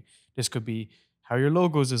making. This could be how your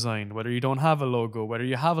logo is designed, whether you don't have a logo, whether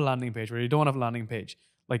you have a landing page, whether you don't have a landing page.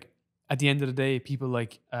 Like at the end of the day, people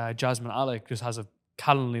like Jasmine Alec just has a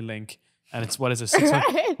Calendly link. And it's what is it?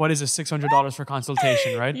 $600 for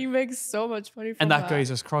consultation, right? He makes so much money from and that guy's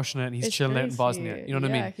just crushing it, and he's It's chilling out in crazy. Bosnia. You know what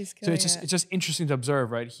I mean? He's So it's killing just interesting to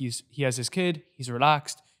observe, right? He has his kid. He's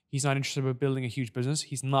relaxed. He's not interested in building a huge business.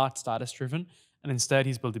 He's not status driven, and instead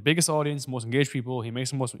he's built the biggest audience, most engaged people. He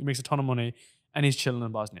makes a ton of money, and he's chilling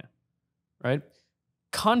in Bosnia, right?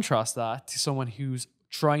 Contrast that to someone who's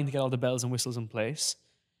trying to get all the bells and whistles in place.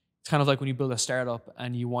 It's kind of like when you build a startup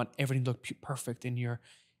and you want everything to look perfect in your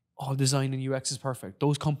all design and UX is perfect.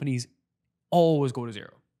 Those companies always go to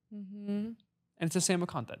zero. And it's the same with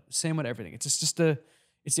content, same with everything. It's just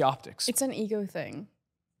it's the optics. It's an ego thing.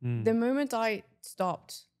 The moment I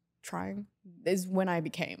stopped trying is when I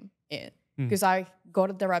became it. Because I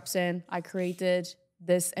got the reps in, I created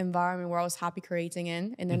this environment where I was happy creating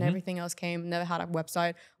in, and then everything else came. Never had a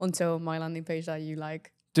website until my landing page that you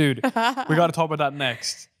like. Dude, we got to talk about that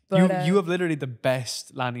next. But, you have literally the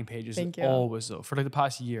best landing pages always though for like the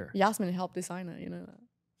past year. Yasmin helped design it, you know that.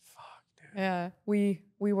 Fuck, dude. Yeah,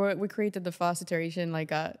 we created the first iteration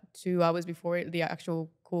like 2 hours before the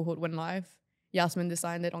actual cohort went live. Yasmin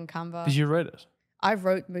designed it on Canva. Did you write it? I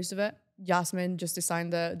wrote most of it. Yasmin just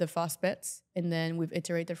designed the first bits, and then we've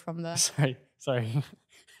iterated from there. Sorry.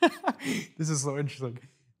 This is so interesting.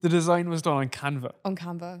 The design was done on Canva. On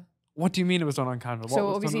Canva. What do you mean it was done on Canva? So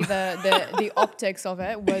obviously the optics of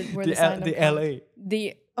it were designed on Canva.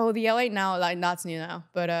 LA. The LA now, like that's new now,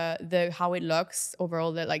 but the how it looks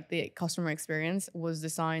overall, the customer experience was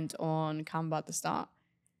designed on Canva at the start,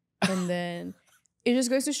 and then it just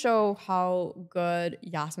goes to show how good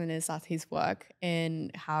Yasmin is at his work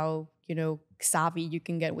and how savvy you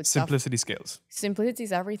can get with simplicity scales. Simplicity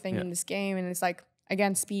is everything in this game, and it's like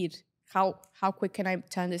again speed. How quick can I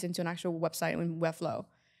turn this into an actual website in Webflow?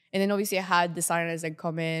 And then obviously I had designers that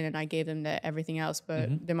come in and I gave them everything else,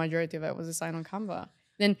 but the majority of it was designed on Canva.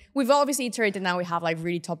 Then we've obviously iterated. Now we have like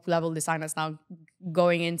really top level designers now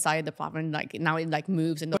going inside the platform. Like now it like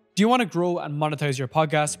moves. And do you want to grow and monetize your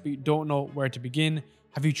podcast, but you don't know where to begin?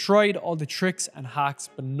 Have you tried all the tricks and hacks,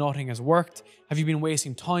 but nothing has worked? Have you been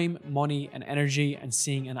wasting time, money, and energy and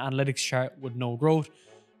seeing an analytics chart with no growth?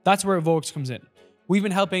 That's where Evokes comes in. We've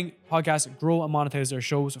been helping podcasts grow and monetize their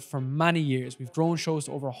shows for many years. We've grown shows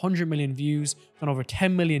to over 100 million views, done over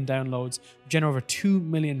 10 million downloads, generated over $2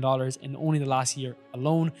 million in only the last year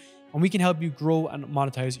alone. And we can help you grow and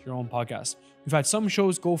monetize your own podcast. We've had some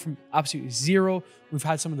shows go from absolutely zero. We've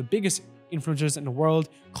had some of the biggest influencers in the world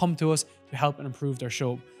come to us to help and improve their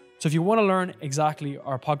show. So if you want to learn exactly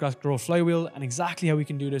our podcast growth flywheel and exactly how we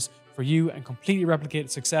can do this for you and completely replicate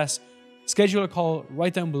success, schedule a call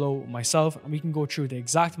right down below with myself and we can go through the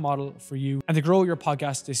exact model for you and to grow your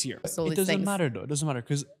podcast this year. It doesn't matter though. It doesn't matter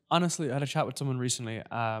because honestly, I had a chat with someone recently.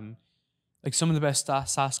 Like some of the best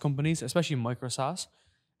SaaS companies, especially micro SaaS,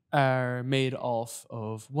 are made off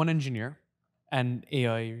of one engineer and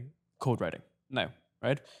AI code writing now,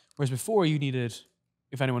 right? Whereas before you needed,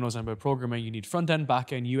 if anyone knows about programming, you need front end,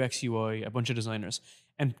 back end, UX, UI, a bunch of designers.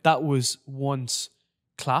 And that was once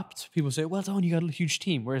clapped. People say, well done, you got a huge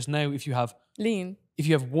team. Whereas now if you have lean, if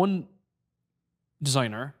you have one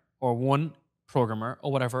designer or one programmer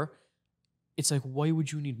or whatever, it's like, why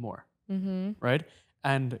would you need more? Right?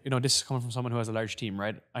 And, this is coming from someone who has a large team,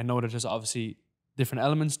 right? I know that there's obviously different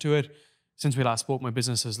elements to it. Since we last spoke, my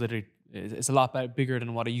business is literally, it's a lot bigger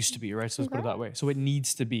than what it used to be, right? So let's put it that way. So it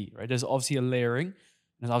needs to be, right? There's obviously a layering,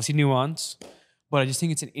 there's obviously nuance, but I just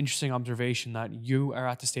think it's an interesting observation that you are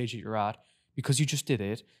at the stage that you're at because you just did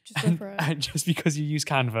it. Just go for it. And just because you use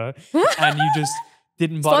Canva and you just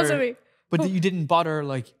didn't Sponsor bother, me. but you didn't bother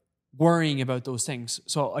like worrying about those things.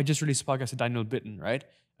 So I just released a podcast with Daniel Bitton, right?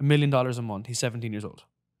 $1 million a month. He's 17 years old.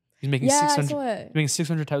 He's making Yeah, I 600. saw He's it. making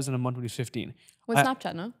 600,000 a month when he's 15. With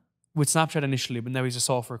Snapchat, no? With Snapchat initially, but now he's a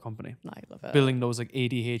software company No, I love it. building those like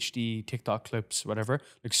ADHD TikTok clips, whatever,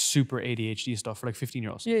 like super ADHD stuff for like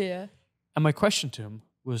 15-year-olds. Yeah. And my question to him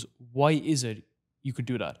was, why is it you could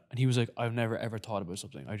do that? And he was like, I've never ever thought about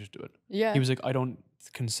something. I just do it. Yeah. He was like, I don't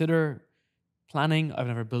consider planning. I've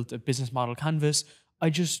never built a business model canvas. I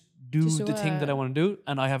just do the thing that I want to do,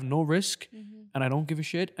 and I have no risk, and I don't give a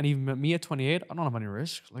shit. And even me at 28, I don't have any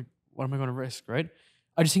risk. Like, what am I going to risk, right?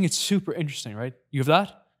 I just think it's super interesting, right? You have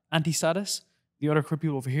that anti-status, the other crip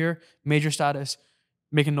people over here, major status,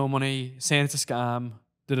 making no money, saying it's a scam,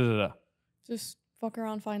 da-da-da-da. Just fuck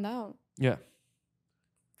around, find out. Yeah.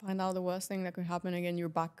 Find out the worst thing that could happen. Again, you're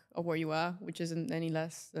back of where you were, which isn't any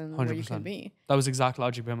less than 100%. where you can be. That was exact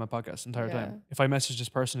logic behind my podcast the entire Yeah. time. If I message this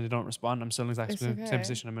person and they don't respond, I'm still in exactly It's the okay. same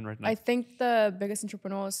position I'm in right now. I think the biggest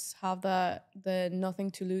entrepreneurs have the nothing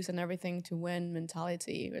to lose and everything to win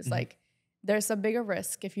mentality. It's like there's a bigger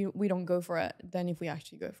risk if we don't go for it than if we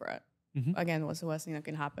actually go for it. Again, what's the worst thing that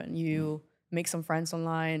can happen? You make some friends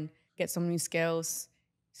online, get some new skills.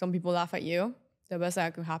 Some people laugh at you. The best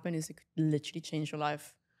that could happen is it could literally change your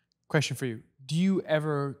life. Question for you. Do you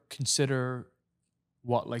ever consider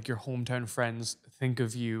what like your hometown friends think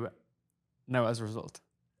of you now as a result?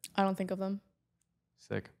 I don't think of them.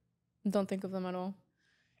 Sick. Don't think of them at all.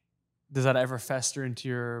 Does that ever fester into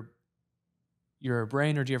your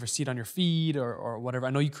brain, or do you ever see it on your feed or whatever? I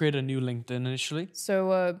know you created a new LinkedIn initially.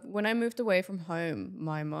 So when I moved away from home,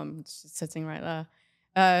 my mom, she's sitting right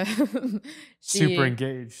there. Super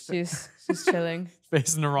engaged. She's chilling.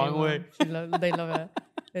 Facing the wrong way. They love it.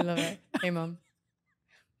 They love it. Hey, mom.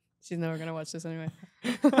 She's never gonna watch this anyway.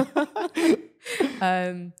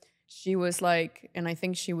 She was like, and I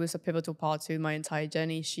think she was a pivotal part to my entire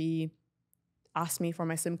journey. She asked me for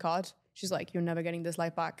my SIM card. She's like, "You're never getting this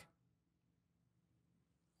life back."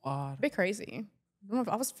 What? A bit crazy.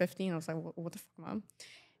 I was 15. I was like, "What the fuck, mom?"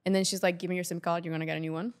 And then she's like, "Give me your SIM card. You're gonna get a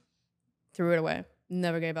new one." Threw it away.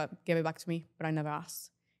 Never gave it back to me. But I never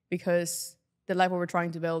asked, because the life we were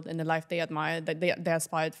trying to build and the life they admired, that they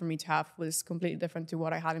aspired for me to have, was completely different to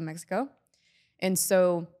what I had in Mexico. And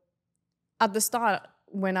so at the start,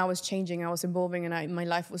 when I was changing, I was evolving, and my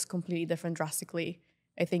life was completely different drastically.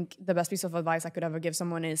 I think the best piece of advice I could ever give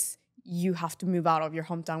someone is you have to move out of your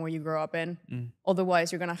hometown where you grew up in.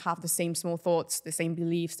 Otherwise, you're going to have the same small thoughts, the same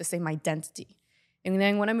beliefs, the same identity. And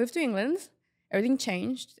then when I moved to England, everything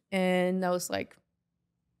changed. And I was like,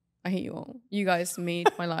 I hate you all. You guys made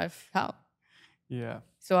my life hell. Yeah.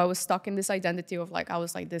 So I was stuck in this identity of like, I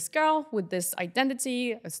was like this girl with this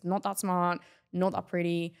identity. It's not that smart, not that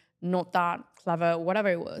pretty, not that clever, whatever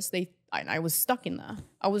it was. I was stuck in there.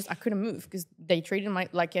 I couldn't move because they treated me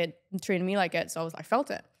like it. So I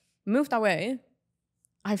felt it. Moved away.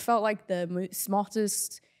 I felt like the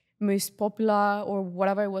smartest, most popular, or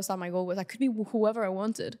whatever it was that my goal was. I could be whoever I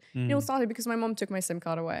wanted. It all started because my mom took my SIM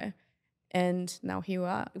card away. And now here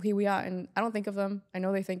we are. And I don't think of them. I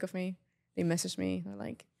know they think of me. They message me. They're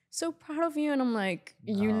like, "So proud of you." And I'm like,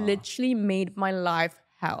 you literally made my life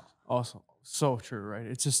hell. Awesome. So true, right?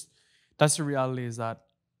 It's just, that's the reality, is that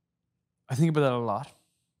I think about that a lot,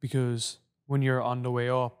 because when you're on the way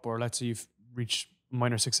up, or let's say you've reached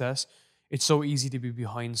minor success, it's so easy to be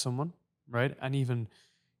behind someone, right? And even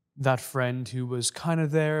that friend who was kind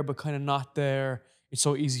of there, but kind of not there, it's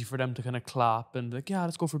so easy for them to kind of clap and be like, "Yeah,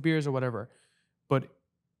 let's go for beers," or whatever. But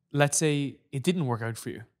let's say it didn't work out for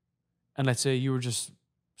you. And let's say you were just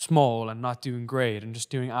small and not doing great and just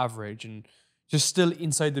doing average and just still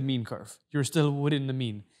inside the mean curve. You're still within the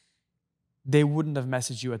mean. They wouldn't have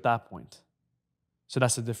messaged you at that point. So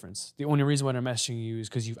that's the difference. The only reason why they're messaging you is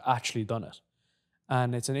because you've actually done it.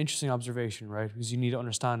 And it's an interesting observation, right? Because you need to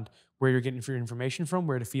understand where you're getting your information from,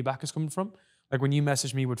 where the feedback is coming from. Like when you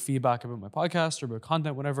message me with feedback about my podcast or about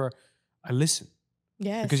content, whatever, I listen.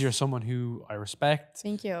 Yes. Because you're someone who I respect.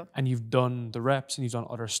 Thank you. And you've done the reps and you've done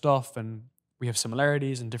other stuff, and we have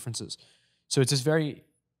similarities and differences. So it's very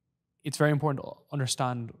important to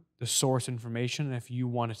understand the source information, and if you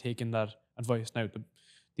want to take in that advice. Now,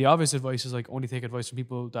 the obvious advice is like, only take advice from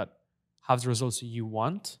people that have the results that you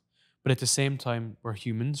want. But at the same time, we're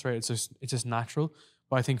humans, right? It's just natural.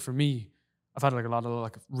 But I think for me, I've had like a lot of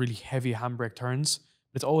like really heavy handbrake turns.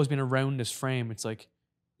 It's always been around this frame. It's like,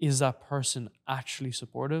 is that person actually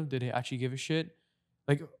supportive? Did they actually give a shit?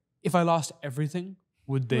 Like, if I lost everything,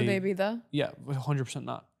 would Would they they? be there? Yeah, 100%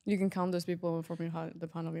 not. You can count those people from the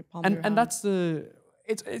palm of your And hand. that's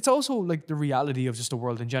it's also like the reality of just the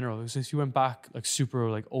world in general. Because if you went back like super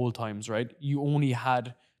like old times, right? You only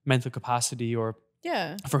had mental capacity or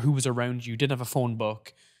yeah. for who was around you. You didn't have a phone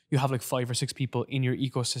book. You have like 5 or 6 people in your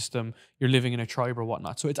ecosystem. You're living in a tribe or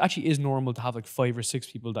whatnot. So it actually is normal to have like 5 or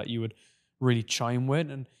 6 people that you would really chime with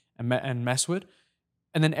and mess with.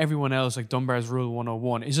 And then everyone else, like Dunbar's Rule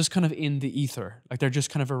 101, is just kind of in the ether. Like they're just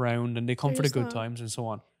kind of around and they come They're for the just good not. times and so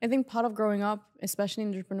on. I think part of growing up, especially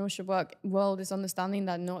in the entrepreneurship world, is understanding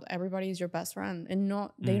that not everybody is your best friend, and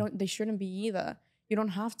they shouldn't be either. You don't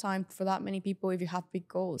have time for that many people if you have big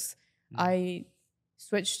goals. I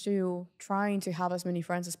switched to trying to have as many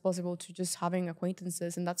friends as possible to just having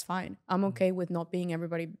acquaintances, and that's fine. I'm okay with not being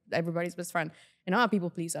everybody's best friend. And I'm a people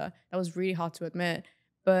pleaser. That was really hard to admit,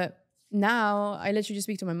 but now I literally just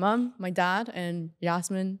speak to my mom, my dad, and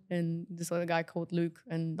Yasmin, and this other guy called Luke,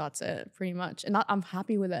 and that's it, pretty much. And I'm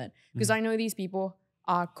happy with it because I know these people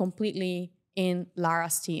are completely in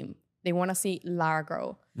Lara's team. They want to see Lara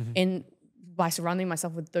grow, and by surrounding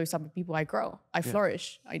myself with those type of people, I grow, I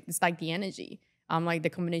flourish. It's like the energy. I'm like the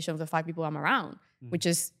combination of the 5 people I'm around, which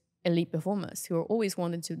is elite performers who are always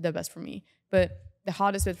wanting to the best for me. But the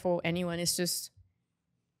hardest bit for anyone is just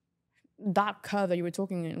that curve that you were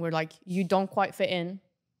talking in, where like you don't quite fit in,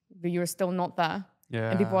 but you're still not there. Yeah.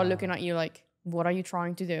 And people are looking at you like, what are you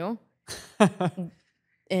trying to do?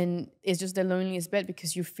 And it's just the loneliest bit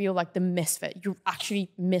because you feel like the misfit. You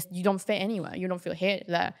actually you don't fit anywhere. You don't feel here,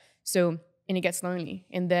 there. So, and it gets lonely.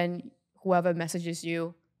 And then whoever messages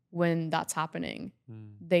you when that's happening,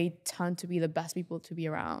 they tend to be the best people to be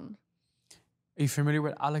around. Are you familiar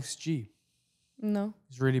with Alex G? No.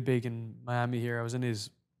 He's really big in Miami here. I was in his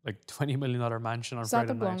like $20 million mansion on Is that Friday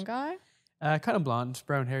the night. blonde guy? Kind of blonde,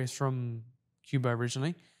 brown hair. He's from Cuba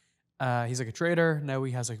originally. He's like a trader. Now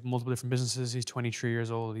he has like multiple different businesses. He's 23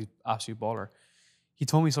 years old. He's absolute baller. He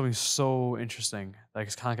told me something so interesting that I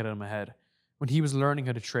just can't get out of my head. When he was learning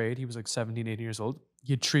how to trade, he was like 17, 18 years old.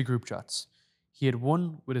 He had 3 group chats. He had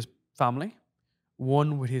one with his family,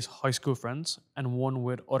 one with his high school friends, and one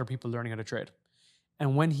with other people learning how to trade.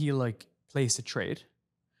 And when he like placed a trade,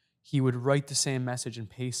 he would write the same message and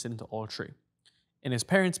paste it into all 3. In his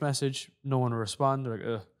parents' message, no one would respond. They're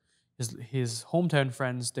like, ugh. His hometown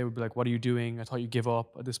friends, they would be like, what are you doing? I thought you give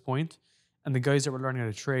up at this point. And the guys that were learning how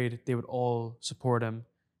to trade, they would all support him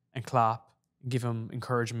and clap and give him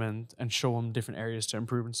encouragement and show him different areas to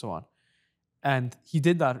improve and so on. And he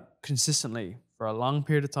did that consistently for a long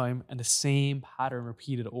period of time, and the same pattern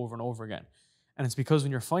repeated over and over again. And it's because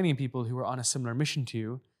when you're finding people who are on a similar mission to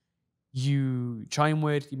you, you chime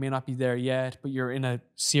with, you may not be there yet, but you're in a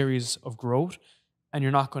series of growth, and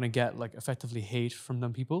you're not going to get like effectively hate from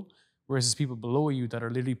them people. Whereas there's people below you that are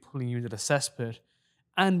literally pulling you into the cesspit.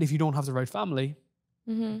 And if you don't have the right family,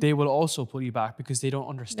 they will also pull you back because they don't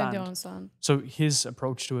understand. They don't understand. So his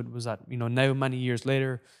approach to it was that, now many years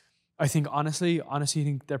later, I think honestly, I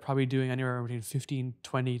think they're probably doing anywhere between 15,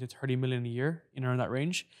 20 to 30 million a year in around that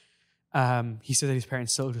range. He said that his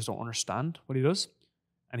parents still just don't understand what he does.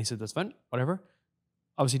 And he said, that's fine, whatever.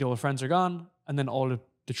 Obviously, the old friends are gone. And then all of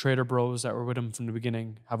the trader bros that were with him from the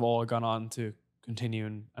beginning have all gone on to continue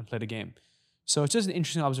and play the game. So it's just an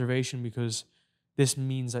interesting observation because this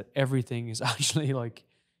means that everything is actually like,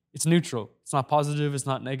 it's neutral. It's not positive. It's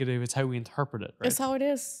not negative. It's how we interpret it, right? It's how it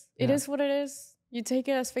is. It is what it is. You take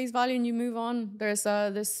it as face value and you move on. There's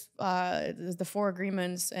there's the 4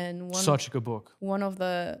 agreements, and such a good book. One of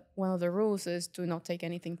the rules is to not take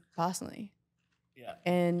anything personally. Yeah.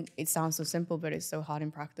 And it sounds so simple, but it's so hard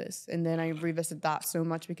in practice. And then I revisit that so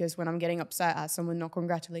much because when I'm getting upset at someone not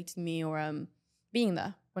congratulating me or being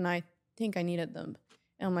there when I think I needed them,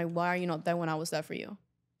 and I'm like, why are you not there when I was there for you?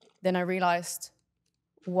 Then I realized,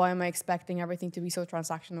 why am I expecting everything to be so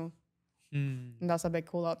transactional? And that's a big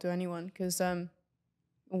call out to anyone because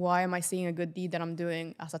why am I seeing a good deed that I'm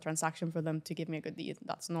doing as a transaction for them to give me a good deed?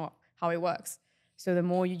 That's not how it works. So the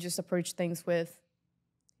more you just approach things with,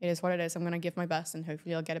 it is what it is. I'm going to give my best and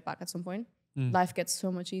hopefully I'll get it back at some point. Life gets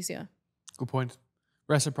so much easier. Good point.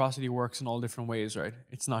 Reciprocity works in all different ways, right?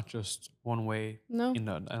 It's not just one way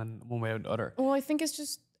and one way or the other. Well, I think it's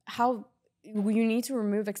just how you need to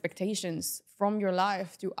remove expectations from your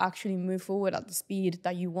life to actually move forward at the speed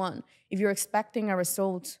that you want. If you're expecting a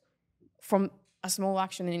result from a small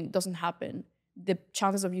action and it doesn't happen, the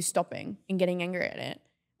chances of you stopping and getting angry at it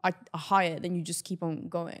are higher, then you just keep on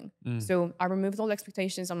going. So I removed all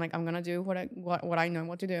expectations. I'm like, I'm gonna do what I know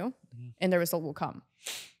what to do, and the result will come.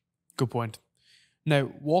 Good point.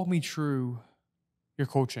 Now, walk me through your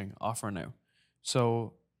coaching offer now.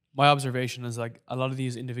 So my observation is like a lot of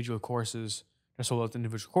these individual courses, they're sold out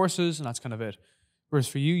individual courses, and that's kind of it. Whereas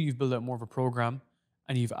for you, you've built out more of a program,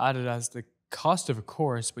 and you've added as the cost of a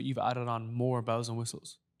course, but you've added on more bells and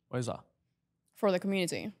whistles. Why is that? For the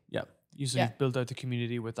community. Yeah. You've built out the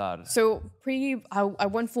community with that. So I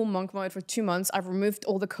went full monk mode for 2 months. I've removed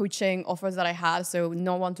all the coaching offers that I had. So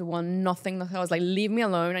no one-to-one, nothing. I was like, leave me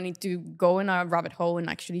alone. I need to go in a rabbit hole and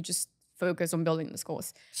actually just focus on building this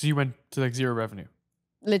course. So you went to like zero revenue?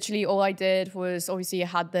 Literally all I did was, obviously I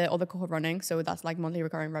had the other cohort running. So that's like monthly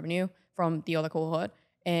recurring revenue from the other cohort.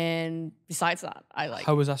 And besides that, I like...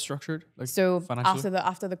 How was that structured? Like, so financially?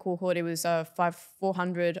 after the cohort, it was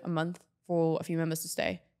 $400 a month for a few members to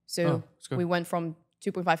stay. So we went from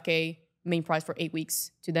 2.5K main price for 8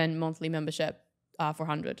 weeks to then monthly membership,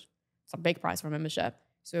 400. It's a big price for membership.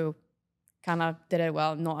 So kind of did it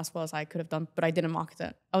well, not as well as I could have done, but I didn't market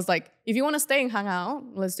it. I was like, if you want to stay and hang out,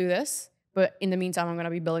 let's do this. But in the meantime, I'm going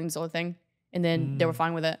to be building this other thing. And then they were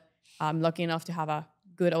fine with it. I'm lucky enough to have a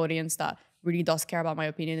good audience that really does care about my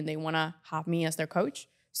opinion and they want to have me as their coach.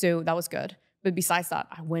 So that was good. But besides that,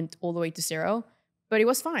 I went all the way to zero. But it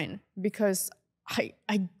was fine because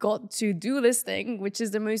I got to do this thing, which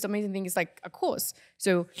is the most amazing thing. It's like a course.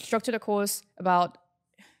 So structured a course, about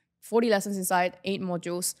 40 lessons inside, 8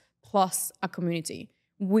 modules, plus a community.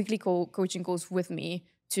 Weekly coaching calls with me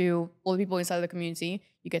to all the people inside of the community.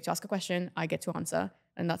 You get to ask a question, I get to answer,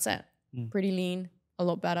 and that's it. Pretty lean, a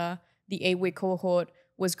lot better. The 8-week cohort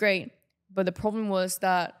was great. But the problem was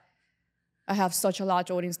that I have such a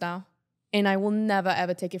large audience now, and I will never,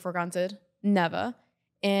 ever take it for granted. Never.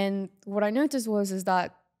 And what I noticed is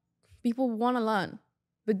that people want to learn,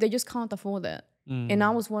 but they just can't afford it. And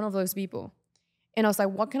I was one of those people. And I was like,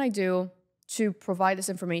 what can I do to provide this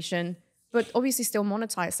information, but obviously still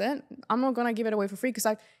monetize it? I'm not going to give it away for free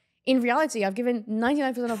because in reality, I've given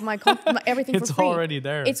 99% of my everything for free. It's already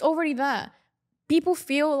there. It's already there. People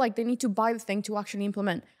feel like they need to buy the thing to actually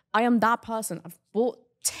implement. I am that person. I've bought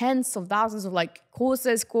tens of thousands of like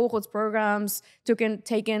courses, cohorts, programs,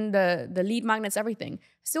 taken the lead magnets, everything.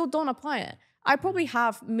 Still don't apply it. I probably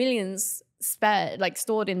have millions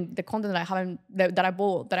stored in the content that I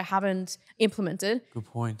bought that I haven't implemented. Good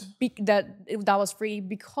point. That was free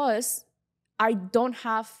because I don't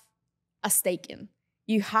have a stake in.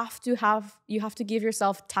 You have to give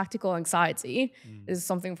yourself tactical anxiety. This is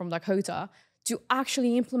something from Dakota, to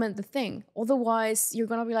actually implement the thing. Otherwise, you're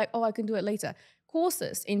gonna be like, oh, I can do it later.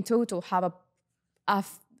 Courses in total have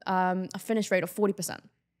a finish rate of 40%.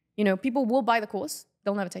 You know, people will buy the course,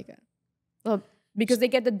 they'll never take it. Because they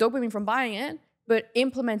get the dopamine from buying it, but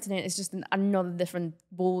implementing it is just another different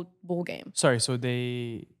ball game. Sorry, so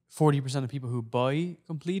 40% of people who buy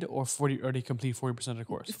complete, or they complete 40% of the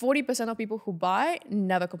course? 40% of people who buy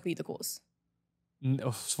never complete the course.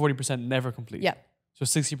 40% never complete? Yeah. So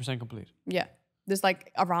 60% complete? Yeah. There's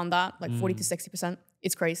like around that, like 40 to 60%.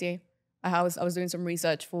 It's crazy. I was doing some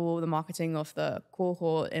research for the marketing of the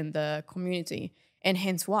cohort in the community, and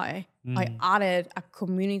hence why I added a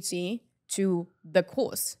community to the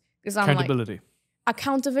course. Because I'm accountability. Like,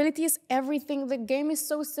 accountability is everything. The game is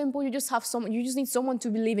so simple. You just need someone to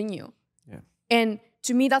believe in you. Yeah. And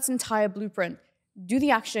to me, that's entire blueprint. Do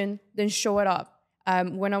the action, then show it up.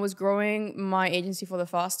 When I was growing my agency for the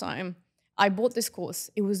first time, I bought this course.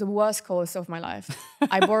 It was the worst course of my life.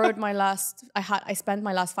 I borrowed I spent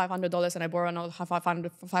my last $500 and I borrowed another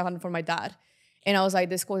 $500 from my dad. And I was like,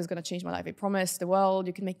 this course is going to change my life. It promised the world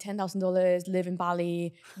you can make $10,000, live in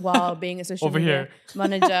Bali while being a social media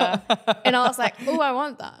manager. And I was like, oh, I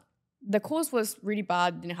want that. The course was really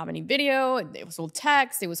bad. It didn't have any video. It was all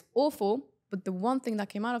text. It was awful. But the one thing that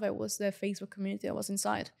came out of it was the Facebook community that was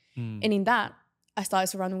inside. And in that, I started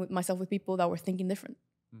surrounding myself with people that were thinking different.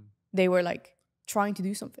 They were like trying to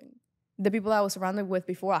do something. The people that I was surrounded with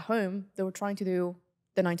before at home, they were trying to do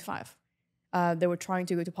the 9 to 5. They were trying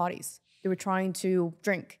to go to parties. They were trying to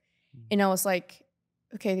drink. And I was like,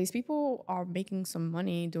 okay, these people are making some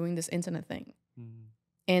money doing this internet thing.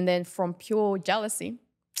 And then from pure jealousy,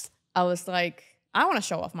 I was like, I want to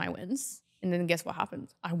show off my wins. And then guess what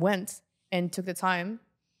happened? I went and took the time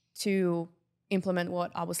to implement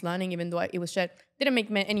what I was learning, even though it was shit. Didn't make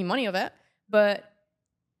any money of it, but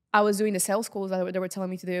I was doing the sales calls that they were telling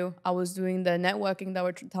me to do. I was doing the networking that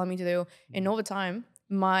were telling me to do. And over time,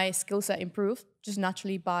 my skill set improved just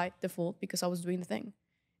naturally by default because I was doing the thing.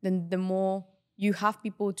 Then the more you have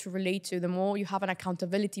people to relate to, the more you have an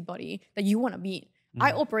accountability buddy that you want to be.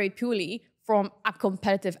 I operate purely from a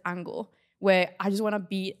competitive angle where I just want to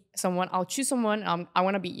beat someone. I'll choose someone. I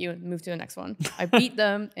want to beat you and move to the next one. I beat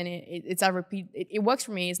them, and it's a repeat. It works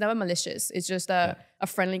for me. It's never malicious. It's just a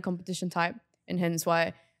friendly competition type, and hence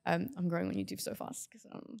why I'm growing on YouTube so fast because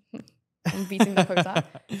I'm beating the quota.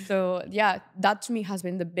 So yeah, that to me has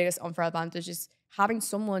been the biggest unfair advantage, is having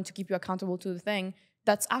someone to keep you accountable to the thing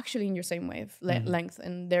that's actually in your same wave length,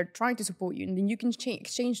 and they're trying to support you, and then you can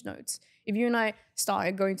exchange notes. If you and I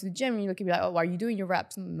started going to the gym, you look at me like, oh, are you doing your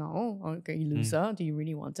reps? No. Okay, you loser. Do you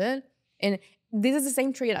really want it? And this is the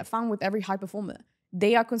same trait I found with every high performer.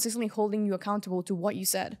 They are consistently holding you accountable to what you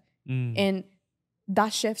said. And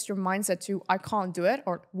that shifts your mindset to, I can't do it,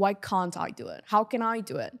 or why can't I do it? How can I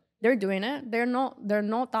do it? They're doing it. They're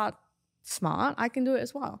not that smart. I can do it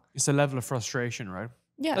as well. It's a level of frustration, right?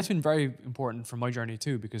 Yeah. That's been very important for my journey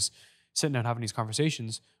too, because sitting down having these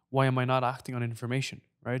conversations, why am I not acting on information,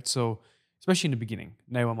 right? So especially in the beginning,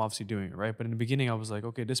 now I'm obviously doing it, right? But in the beginning I was like,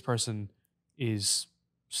 okay, this person is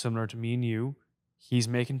similar to me and you. He's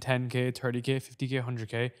making 10K, 30K, 50K,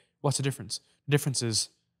 100K. What's the difference? The difference is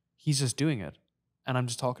he's just doing it and I'm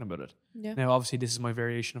just talking about it. Yeah. Now, obviously this is my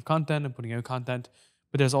variation of content and putting out content,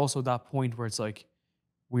 but there's also that point where it's like,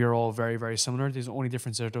 we are all very, very similar. There's only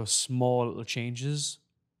difference are those small little changes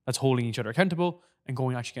that's holding each other accountable and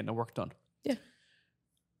going actually getting the work done. Yeah.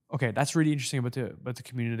 Okay, that's really interesting about the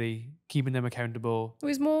community, keeping them accountable. It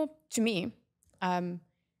was more, to me,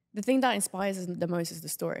 the thing that inspires us the most is the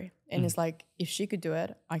story. And it's like, if she could do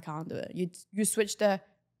it, I can't do it. You switch the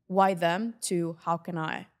why them to how can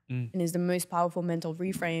I? And it's the most powerful mental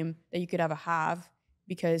reframe that you could ever have,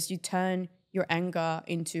 because you turn your anger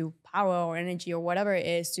into power or energy or whatever it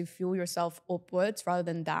is to fuel yourself upwards rather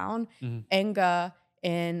than down. Anger,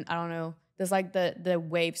 and I don't know, there's like the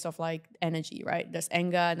waves of like energy, right? There's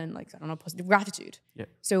anger and then like, I don't know, positive gratitude. Yeah.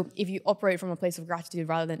 So if you operate from a place of gratitude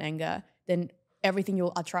rather than anger, then everything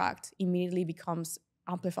you'll attract immediately becomes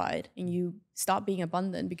amplified and you start being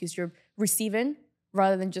abundant because you're receiving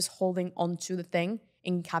rather than just holding on to the thing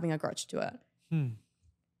and having a grudge to it.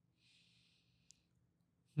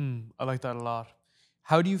 I like that a lot.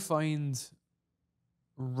 How do you find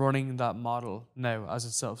running that model now as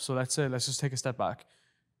itself? So let's just take a step back.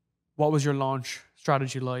 What was your launch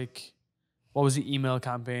strategy like? What was the email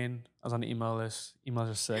campaign? I was on the email list. Emails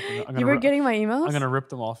are sick. You were getting my emails? I'm going to rip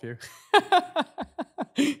them off you.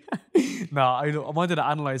 No, I wanted to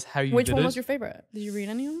analyze how you Which did one it. was your favorite? Did you read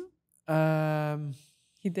any of them?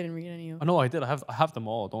 He didn't read any of them. No, I did. I have them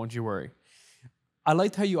all. Don't you worry. I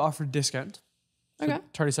liked how you offered discount. So Okay.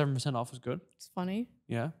 37% off is good. It's funny.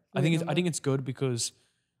 Yeah. Weird I think it's good because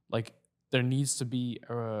like there needs to be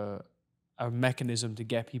a mechanism to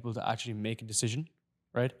get people to actually make a decision,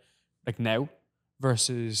 right? Like now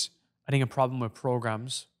versus I think a problem with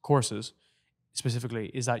programs, courses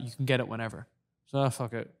specifically, is that you can get it whenever. So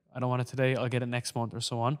fuck it. I don't want it today. I'll get it next month or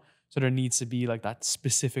so on. So there needs to be like that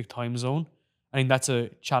specific time zone. I think that's a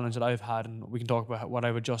challenge that I've had, and we can talk about what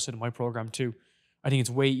I've adjusted in my program too. I think it's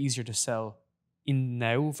way easier to sell in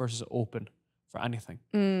now versus open for anything,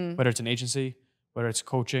 whether it's an agency, whether it's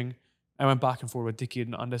coaching. I went back and forth with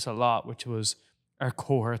Dickie on this a lot, which was our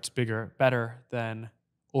cohort's better than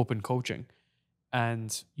open coaching.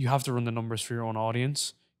 And you have to run the numbers for your own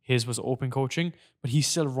audience. His was open coaching, but he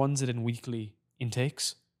still runs it in weekly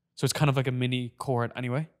intakes. So it's kind of like a mini cohort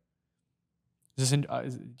anyway. Do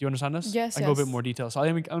you understand this? Yes, I go a bit more detail. So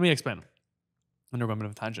let me explain. I'm going to go a bit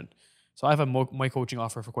of a tangent. So I've had my coaching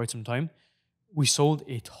offer for quite some time. We sold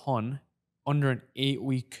a ton under an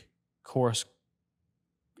 8-week course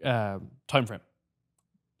time frame.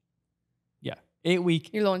 Yeah,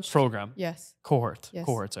 8-week You launched program. Yes. Cohort. Yes.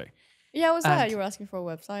 Cohort, sorry. Yeah, I was that. And- You were asking for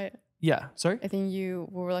a website. Yeah, sorry? I think we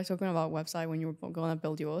were like talking about website when you were going to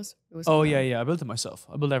build yours. It was Oh, yeah. I built it myself.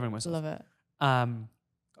 I built everything myself. Love it.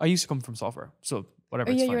 I used to come from software, so whatever,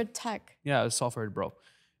 Oh it's yeah, fine. you're a tech. Yeah, I was software bro.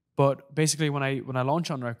 But basically when I launched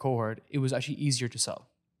on our cohort, it was actually easier to sell.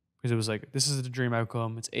 Because it was like, this is the dream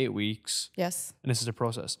outcome, it's 8 weeks, Yes. and this is the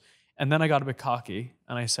process. And then I got a bit cocky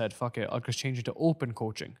and I said, fuck it, I'll just change it to open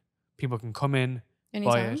coaching. People can come in, buy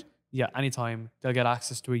Anytime. it. Yeah, anytime. They'll get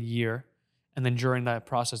access to a year. And then during that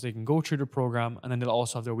process, they can go through the program, and then they'll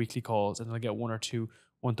also have their weekly calls, and they'll get 1 or 2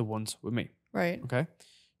 one-to-ones with me. Right. Okay?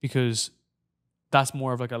 Because that's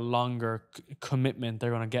more of like a longer commitment.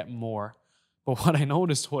 They're going to get more. But what I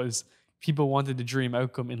noticed was people wanted the dream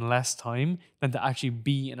outcome in less time than to actually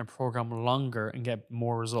be in a program longer and get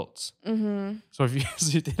more results. So if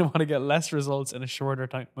you didn't want to get less results in a shorter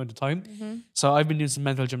amount of time. So I've been doing some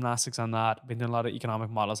mental gymnastics on that, been doing a lot of economic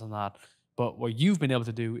models on that. But what you've been able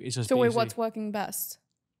to do is just So wait, basically- what's working best?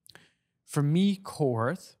 for me,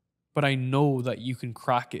 cohort, but I know that you can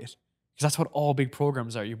crack it Because that's what all big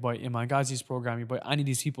programs are. You buy Iman Ghazi's program, you buy any of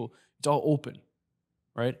these people, it's all open,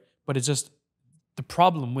 right? But it's just the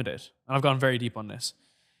problem with it, and I've gone very deep on this,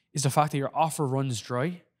 is the fact that your offer runs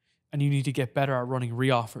dry and you need to get better at running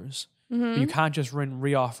re-offers. But you can't just run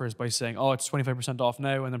re-offers by saying, oh, it's 25% off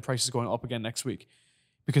now and then price is going up again next week.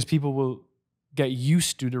 Because people will get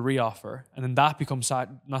used to the re-offer and then that becomes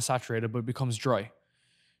not saturated, but it becomes dry.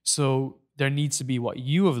 So there needs to be what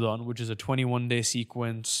you have done, which is a 21-day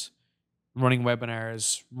sequence, running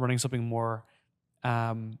webinars, running something more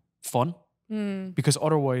fun. Because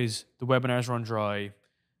otherwise the webinars run dry,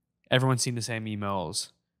 everyone's seen the same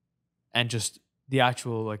emails, and just the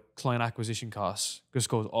actual like client acquisition costs just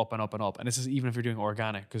goes up and up and up. And this is even if you're doing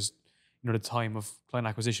organic, because you know the time of client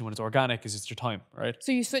acquisition when it's organic is it's your time, right?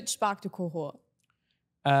 So you switched back to cohort.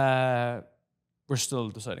 We're still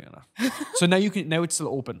deciding on that. So now it's still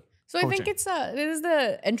open. So I think it is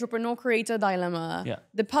the entrepreneur creator dilemma. Yeah.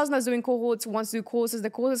 The person that's doing cohorts wants to do courses. The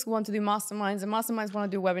courses want to do masterminds. The masterminds want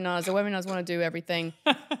to do webinars. The webinars want to do everything.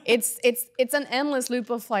 It's an endless loop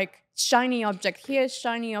of like shiny object here,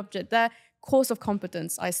 shiny object there. Course of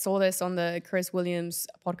competence. I saw this on the Chris Williams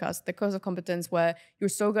podcast. The course of competence where you're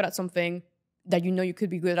so good at something that you know you could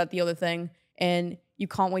be good at the other thing, and you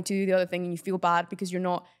can't wait to do the other thing, and you feel bad because you're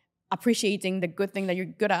not appreciating the good thing that you're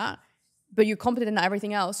good at. But you're competent at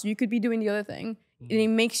everything else. So you could be doing the other thing. And it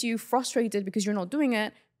makes you frustrated because you're not doing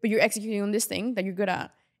it, but you're executing on this thing that you're good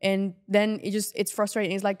at. And then it's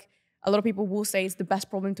frustrating. It's like a lot of people will say it's the best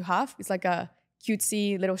problem to have. It's like a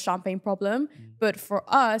cutesy little champagne problem. But for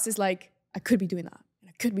us, it's like, I could be doing that.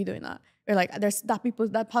 I could be doing that. Or like, there's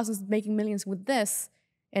that person's making millions with this,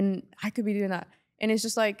 and I could be doing that. And it's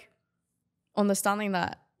just like understanding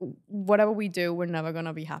that whatever we do, we're never going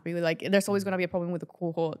to be happy. Like, there's always going to be a problem with the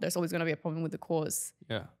cohort. There's always going to be a problem with the cause.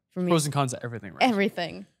 Yeah. For me, pros and cons of everything, right?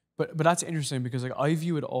 Everything. But that's interesting because like I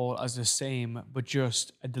view it all as the same, but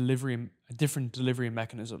just a different delivery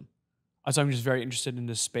mechanism. As I'm just very interested in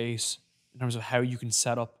this space in terms of how you can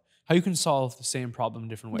solve the same problem in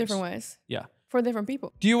different ways. Different ways. Yeah. For different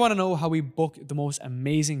people. Do you want to know how we book the most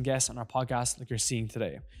amazing guests on our podcast like you're seeing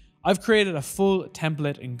today? I've created a full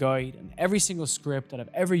template and guide and every single script that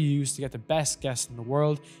I've ever used to get the best guests in the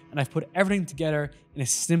world, and I've put everything together in a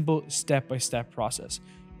simple step-by-step process.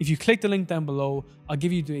 If you click the link down below, I'll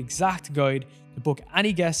give you the exact guide to book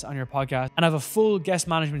any guests on your podcast, and I have a full guest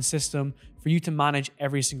management system for you to manage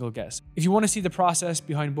every single guest. If you want to see the process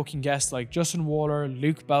behind booking guests like Justin Waller,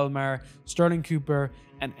 Luke Belmar, Sterling Cooper,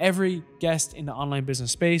 and every guest in the online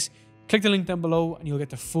business space, click the link down below and you'll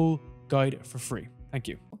get the full guide for free. Thank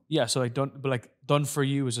you. Yeah, so done for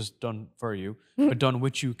you is just done for you, but done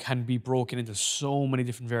with you can be broken into so many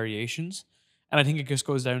different variations. And I think it just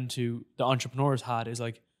goes down to the entrepreneurs had is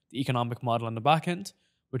like the economic model on the back end,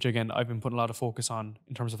 which again, I've been putting a lot of focus on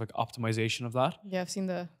in terms of like optimization of that. Yeah, I've seen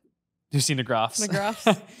You've seen the graphs. The graphs.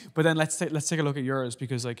 But then let's take a look at yours,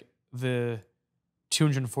 because like the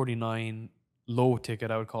 249 low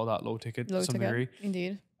ticket, I would call that low ticket to some degree.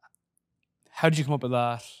 Indeed. How did you come up with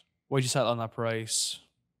that? Why did you settle on that price?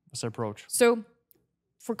 What's the approach? So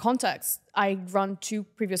for context, I run 2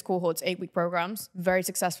 previous cohorts, 8-week programs, very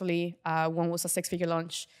successfully. One was a 6-figure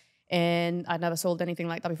launch, and I'd never sold anything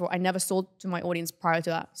like that before. I never sold to my audience prior to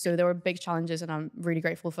that. So there were big challenges, and I'm really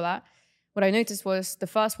grateful for that. What I noticed was the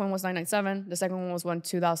first one was $997. The second one was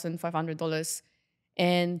 $2,500.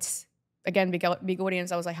 And again, big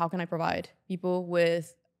audience. I was like, how can I provide people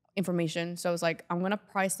with information? So I was like, I'm going to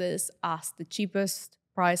price this as the cheapest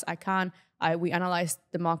price I can. We analyzed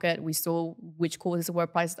the market. We saw which courses were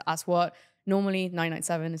priced as what. Normally,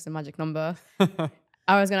 $997 is the magic number.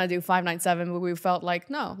 I was going to do $597, but we felt like,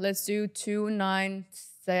 no, let's do $296,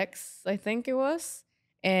 I think it was,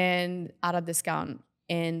 and add a discount.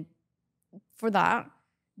 And for that,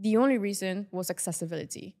 the only reason was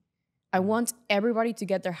accessibility. I want everybody to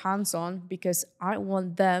get their hands on because I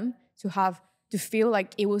want them to feel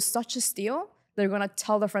like it was such a steal, they're going to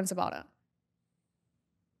tell their friends about it.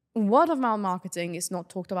 Word of mouth marketing is not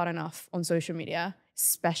talked about enough on social media,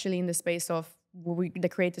 especially in the space of the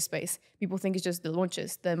creative space. People think it's just the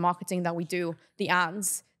launches, the marketing that we do, the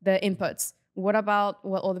ads, the inputs. What about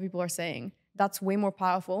what other people are saying? That's way more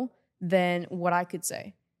powerful than what I could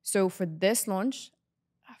say. So for this launch,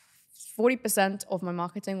 40% of my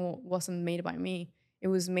marketing wasn't made by me. It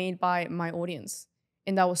was made by my audience.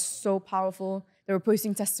 And that was so powerful. They were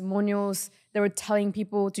posting testimonials. They were telling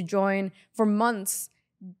people to join. For months,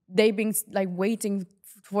 they've been like waiting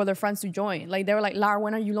for their friends to join. Like they were like, Lara,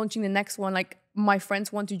 when are you launching the next one? Like my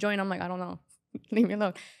friends want to join. I'm like, I don't know. Leave me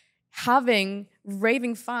alone. Having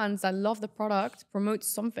raving fans that love the product, promote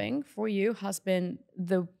something for you has been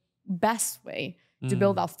the best way to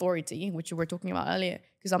build authority, which we were talking about earlier,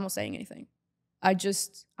 because I'm not saying anything. I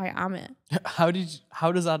am it. How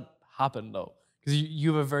does that happen though? Because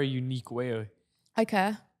you have a very unique way of, I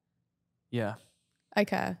care. yeah. I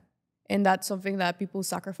care. And that's something that people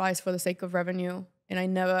sacrifice for the sake of revenue. And I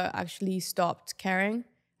never actually stopped caring.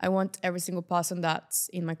 I want every single person that's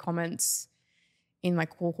in my comments, in my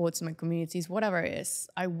cohorts, in my communities, whatever it is,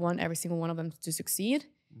 I want every single one of them to succeed.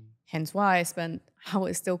 Hence why I spend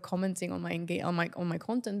hours still commenting on my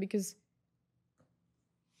content, because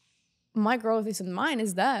my growth isn't mine,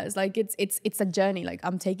 it's theirs. Like it's a journey. Like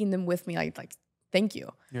I'm taking them with me. Like thank you.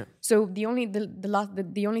 Yeah. So the only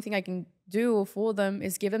thing I can do for them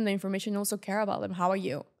is give them the information and also care about them. How are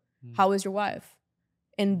you? How is your wife?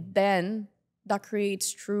 And then that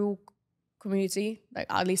creates true community. Like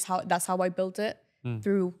at least that's how I built it,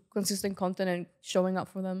 through consistent content and showing up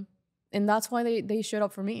for them. And that's why they showed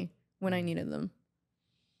up for me when I needed them,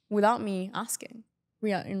 without me asking.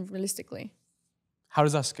 Realistically. How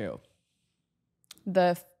does that scale?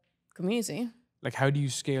 The community. Like, how do you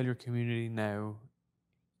scale your community now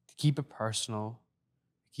to keep it personal,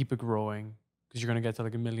 keep it growing? Because you're going to get to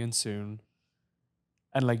like 1 million soon.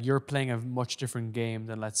 And like, you're playing a much different game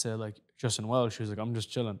than, let's say, like Justin Welsh, who's like, I'm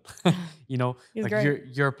just chilling. You know, He's like great.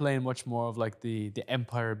 you're playing much more of like the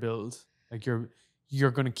empire build. Like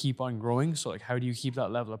you're going to keep on growing. So like, how do you keep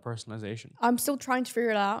that level of personalization? I'm still trying to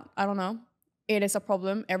figure it out. I don't know. It is a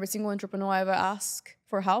problem. Every single entrepreneur I ever ask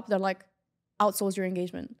for help, they're like, outsource your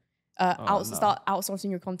engagement. Start outsourcing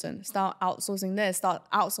your content. Start outsourcing this. Start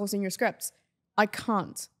outsourcing your scripts. I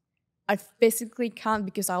can't. I physically can't,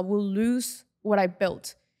 because I will lose what I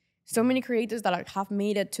built. So many creators that have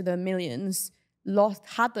made it to the millions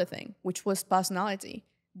had the thing, which was personality,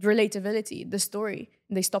 relatability, the story.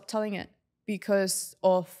 And they stopped telling it because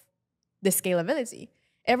of the scalability.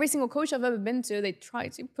 Every single coach I've ever been to, they try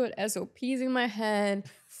to put SOPs in my head,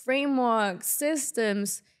 frameworks,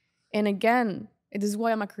 systems. And again, it is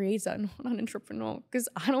why I'm a creator, not an entrepreneur, because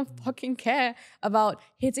I don't fucking care about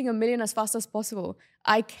hitting 1 million as fast as possible.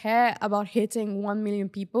 I care about hitting 1 million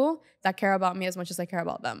people that care about me as much as I care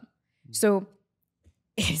about them. So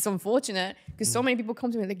it's unfortunate, because so many people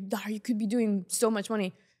come to me like, Lara, you could be doing so much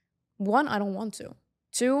money. One, I don't want to.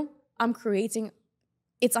 Two, I'm creating,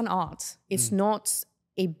 it's an art. It's not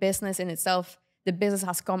a business in itself. The business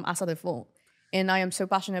has come as a default. And I am so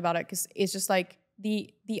passionate about it, because it's just like,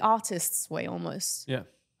 the artist's way almost. Yeah.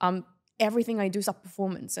 Everything I do is a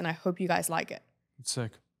performance, and I hope you guys like it. It's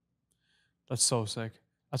sick. That's so sick.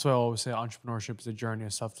 That's why I always say entrepreneurship is a journey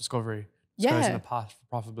of self-discovery. Disguising a path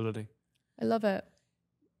for profitability. I love it.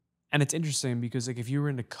 And it's interesting because like if you were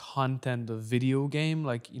in the content of video game,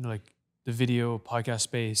 like, you know, like the video podcast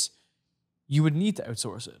space, you would need to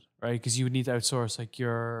outsource it, right? Because you would need to outsource like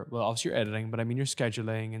obviously your editing, but I mean your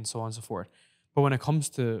scheduling and so on and so forth. But when it comes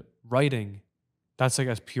to writing, that's like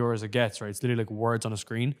as pure as it gets, right? It's literally like words on a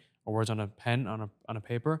screen or words on a pen, on a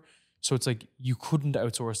paper. So it's like you couldn't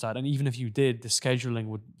outsource that. And even if you did, the scheduling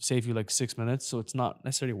would save you like 6 minutes. So it's not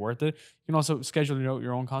necessarily worth it. You can also schedule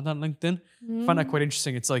your own content on LinkedIn. I find that quite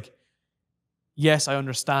interesting. It's like, yes, I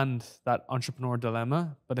understand that entrepreneur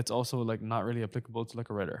dilemma, but it's also like not really applicable to like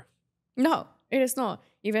a writer. No, it is not.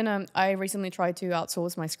 Even I recently tried to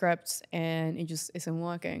outsource my scripts, and it just isn't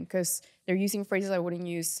working, because they're using phrases I wouldn't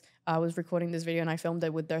use. I was recording this video and I filmed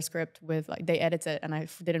it with their script, with like they edited it, and I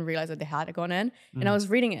didn't realize that they had gone in. And I was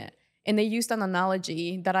reading it, and they used an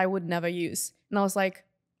analogy that I would never use. And I was like,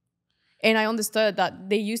 and I understood that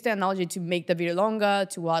they used the analogy to make the video longer,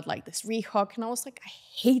 to add like this rehook. And I was like, I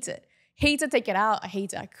hate it. Hate to take it out. I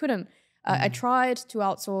hate it. I couldn't. I tried to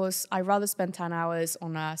outsource. I'd rather spend 10 hours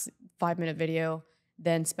on a 5-minute video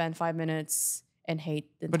than spend 5 minutes and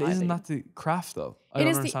hate the entire But isn't video. that the craft though?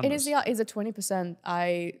 It's a 20%.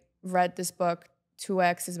 I read this book,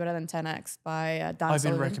 2x is better than 10x by Dan I've been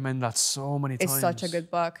Sullivan. recommending that so many times. It's such a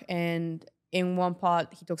good book. And in one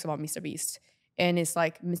part, he talks about Mr. Beast. And it's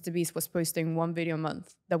like Mr. Beast was posting 1 video a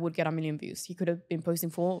month that would get 1 million views. He could have been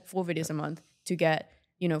posting four videos a month to get,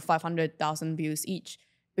 500,000 views each.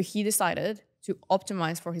 But he decided to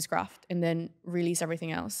optimize for his craft and then release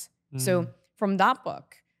everything else. So from that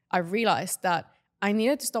book, I realized that I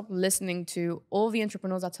needed to stop listening to all the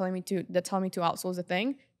entrepreneurs that tell me to outsource a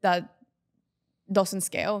thing that doesn't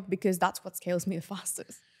scale, because that's what scales me the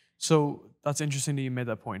fastest. So that's interesting that you made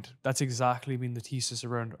that point. That's exactly been the thesis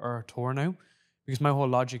around our tour now, because my whole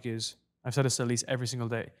logic is, I've said this at least every single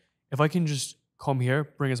day, if I can just come here,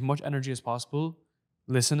 bring as much energy as possible,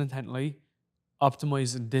 listen intently,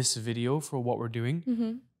 optimize this video for what we're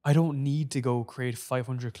doing, I don't need to go create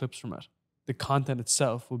 500 clips from it. The content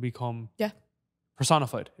itself will become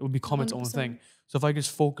personified. It would become its own 100%. thing. So if I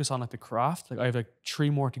just focus on like the craft, like I have like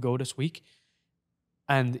 3 more to go this week.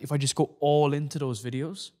 And if I just go all into those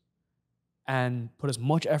videos and put as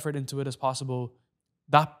much effort into it as possible,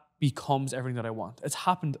 that becomes everything that I want. It's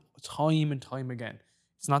happened time and time again.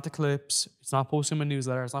 It's not the clips. It's not posting my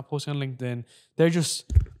newsletter. It's not posting on LinkedIn. They're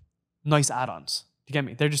just nice add-ons. Do you get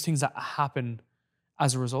me? They're just things that happen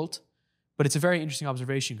as a result. But it's a very interesting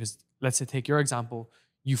observation because let's say take your example.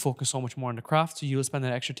 You focus so much more on the craft. So you'll spend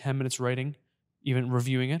an extra 10 minutes writing, even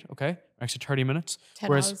reviewing it, okay? Extra 30 minutes.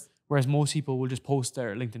 10 hours. Whereas most people will just post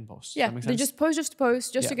their LinkedIn posts. Yeah, Does that make they sense? just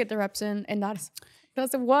post just to get the reps in. And that's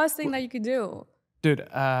the worst thing that you could do. Dude,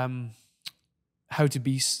 How to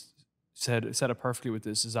Be said it perfectly with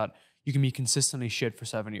this, is that you can be consistently shit for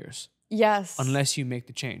 7 years. Yes. Unless you make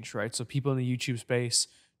the change, right? So people in the YouTube space,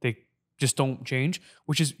 they just don't change,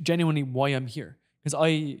 which is genuinely why I'm here.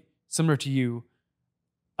 Because similar to you,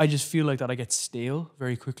 I just feel like that I get stale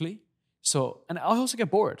very quickly. So, and I also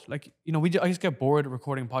get bored. Like, you know, I just get bored of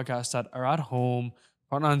recording podcasts that are at home,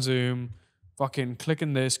 putting on Zoom, fucking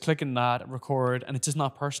clicking this, clicking that, record, and it's just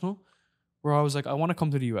not personal. Where I was like, I want to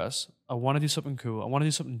come to the US. I want to do something cool. I want to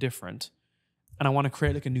do something different. And I want to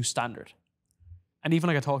create like a new standard. And even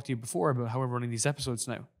like I talked to you before about how we're running these episodes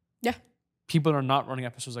now. Yeah. People are not running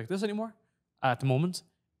episodes like this anymore at the moment.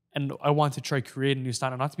 And I want to try create a new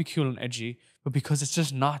standard, not to be cool and edgy, but because it's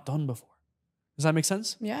just not done before. Does that make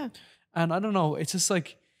sense? Yeah. And I don't know, it's just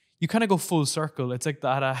like, you kind of go full circle. It's like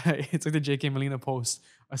that, it's like the JK Molina post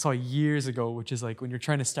I saw years ago, which is like when you're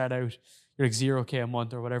trying to start out, you're like 0K a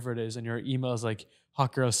month or whatever it is, and your email is like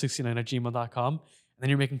hotgirl69@gmail.com. And then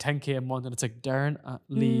you're making 10K a month and it's like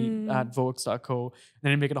darren@lee@vox.co. And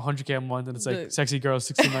then you're making 100K a month and it's like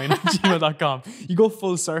sexygirl69@gmail.com. You go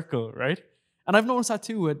full circle, right? And I've noticed that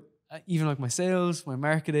too with even like my sales, my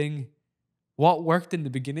marketing. What worked in the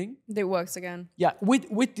beginning, It works again. yeah,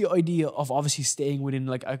 with the idea of obviously staying within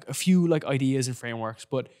like a few like ideas and frameworks,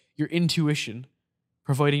 but your intuition,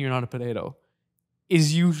 providing you're not a potato,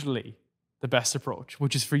 is usually the best approach,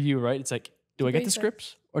 which is for you, right? It's like, do I get the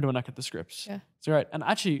scripts or do I not get the scripts? Yeah. So right. And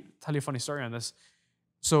actually, tell you a funny story on this.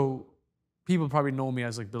 So people probably know me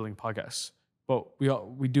as like building podcasts, but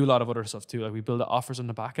we do a lot of other stuff too. Like we build the offers on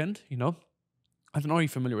the back end, you know? I don't know, are you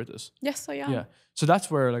familiar with this? Yes, I am. Yeah. So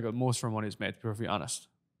that's where like most of our money is made, to be perfectly honest.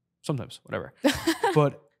 Sometimes, whatever.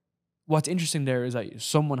 But what's interesting there is that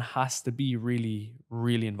someone has to be really,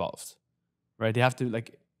 really involved, right? They have to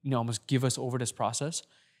like, you know, almost give us over this process.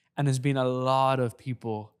 And there's been a lot of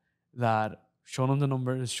people that show them the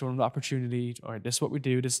numbers, show them the opportunity. All right, this is what we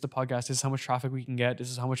do. This is the podcast. This is how much traffic we can get.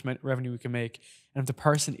 This is how much revenue we can make. And if the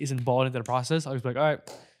person isn't bought into the process, I was like, all right,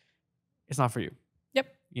 it's not for you.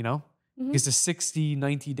 Yep. You know? Mm-hmm. Because the 60,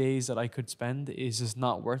 90 days that I could spend is just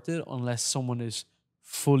not worth it unless someone is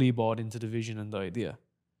fully bought into the vision and the idea. And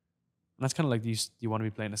that's kind of like you want to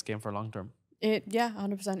be playing this game for a long term. Yeah,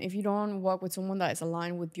 100%. If you don't work with someone that is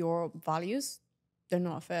aligned with your values, they're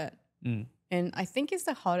not a fit. Mm. And I think it's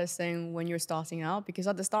the hardest thing when you're starting out, because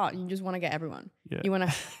at the start, you just want to get everyone. Yeah. You want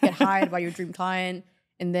to get hired by your dream client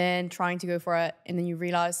and then trying to go for it. And then you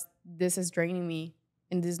realize this is draining me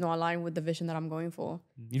and this is not aligned with the vision that I'm going for.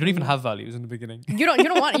 You don't even have values in the beginning. You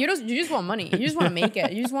just want money. You just want to make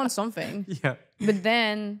it. You just want something. Yeah. But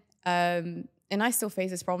then, and I still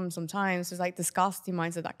face this problem sometimes. There's like the scarcity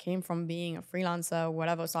mindset that came from being a freelancer or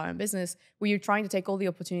whatever, starting a business, where you're trying to take all the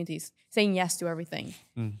opportunities, saying yes to everything.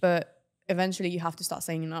 But eventually you have to start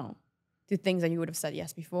saying no to things that you would have said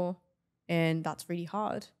yes before. And that's really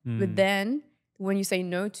hard. But then when you say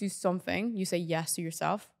no to something, you say yes to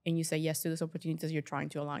yourself and you say yes to those opportunities you're trying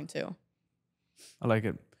to align to. I like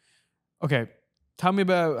it. Okay. Tell me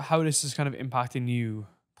about how this is kind of impacting you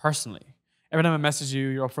personally. Every time I message you,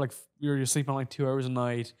 you're up for like, you're sleeping like 2 hours a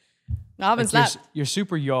night. I haven't slept. You're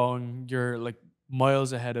super young. You're like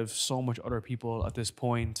miles ahead of so much other people at this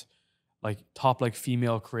point, like top like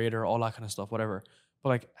female creator, all that kind of stuff, whatever. But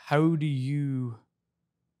like, how do you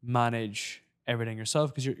manage everything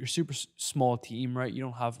yourself? Because you're super small team, right? You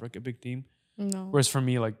don't have like a big team. No. Whereas for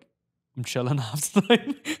me, like I'm chilling half the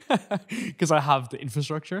time because I have the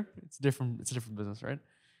infrastructure. It's a different business, right?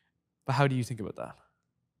 But how do you think about that?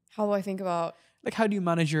 How do I think about? Like, how do you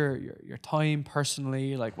manage your time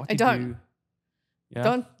personally? Like, what do I you don't. do? Yeah.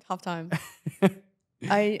 Don't have time.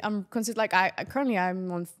 I'm considered like currently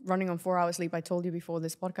I'm running on 4 hours sleep. I told you before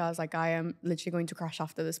this podcast, like I am literally going to crash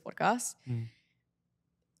after this podcast.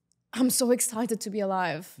 I'm so excited to be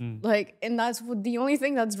alive. Like, and that's the only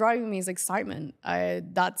thing that's driving me is excitement.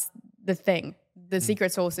 That's the thing. The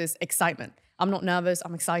secret sauce is excitement. I'm not nervous.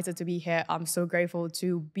 I'm excited to be here. I'm so grateful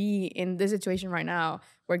to be in this situation right now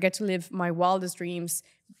where I get to live my wildest dreams.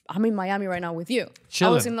 I'm in Miami right now with you.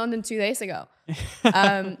 Chilling. I was in London 2 days ago.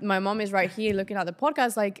 My mom is right here looking at the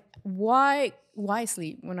podcast. Like, why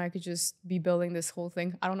sleep when I could just be building this whole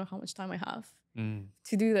thing? I don't know how much time I have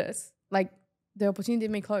to do this. Like, the opportunity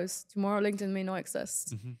may close. Tomorrow, LinkedIn may not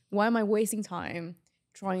exist. Why am I wasting time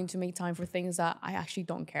trying to make time for things that I actually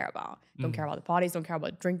don't care about? Don't care about the parties, don't care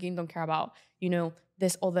about drinking, don't care about,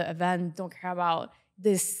 this other event, don't care about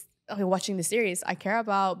this, watching the series. I care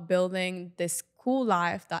about building this cool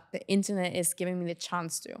life that the internet is giving me the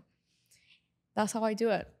chance to. That's how I do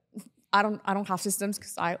it. I don't have systems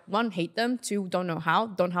because I, one, hate them, two, don't know how,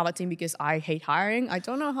 don't have a team because I hate hiring. I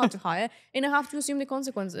don't know how to hire, and I have to assume the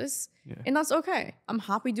consequences. And that's okay. I'm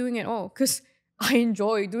happy doing it all because I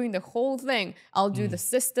enjoy doing the whole thing. I'll do the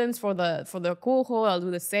systems for the cohort. I'll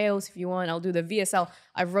do the sales if you want. I'll do the VSL.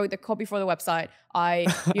 I wrote the copy for the website. I,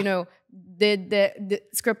 did the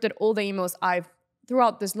scripted all the emails.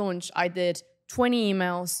 Throughout this launch, I did 20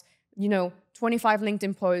 emails, 25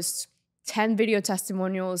 LinkedIn posts, 10 video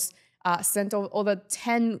testimonials, sent over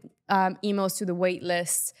 10 emails to the wait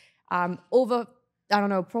list, over, I don't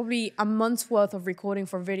know, probably a month's worth of recording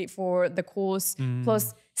for the course,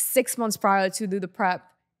 plus 6 months prior to do the prep.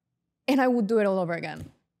 And I would do it all over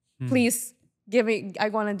again. Please I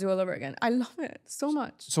want to do it all over again. I love it so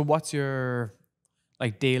much. So what's your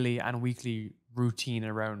daily and weekly routine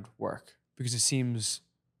around work? Because it seems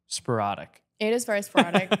sporadic. It is very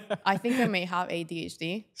sporadic. I think I may have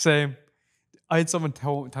ADHD. Same. I had someone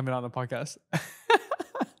tell me that on the podcast.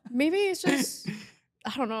 Maybe it's just,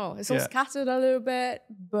 I don't know. It's all scattered a little bit,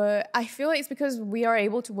 but I feel like it's because we are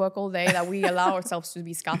able to work all day that we allow ourselves to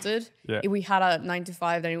be scattered. If we had a 9 to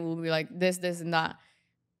 5, then it would be like this, and that.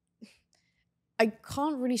 I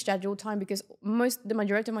can't really schedule time because the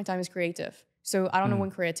majority of my time is creative. So I don't know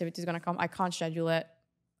when creativity is going to come. I can't schedule it.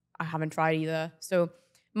 I haven't tried either. So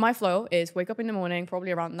my flow is wake up in the morning,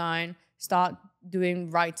 probably around 9, start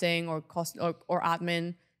doing writing or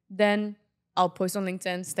admin. Then I'll post on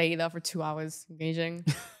LinkedIn, stay there for 2 hours engaging.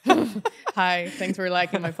 Hi, thanks for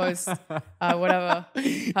liking my post. Whatever.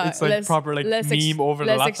 It's like proper meme over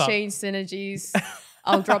the laptop. Let's exchange synergies.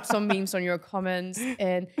 I'll drop some memes on your comments,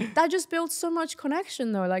 and that just builds so much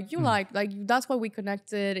connection though. Like that's why we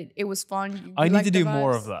connected. It was fun. I need to do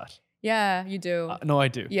more of that. Yeah, you do. No, I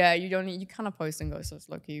do. Yeah, you don't. You kind of post and go, so it's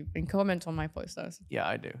lucky and comment on my posters. Yeah,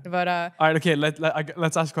 I do. But all right, okay.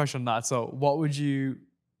 Let's ask a question on that. So, what would you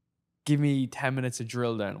give me 10 minutes to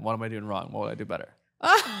drill down? What am I doing wrong? What would I do better?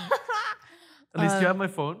 At least you have my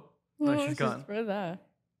phone. No, she's gone. Right there.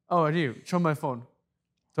 Oh, I do. Show me my phone. Do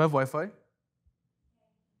I have Wi-Fi?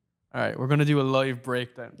 All right, we're gonna do a live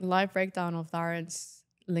breakdown. Live breakdown of Darren's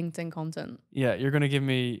LinkedIn content. Yeah, you're gonna give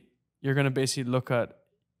me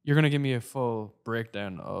a full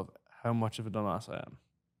breakdown of how much of a dumbass I am.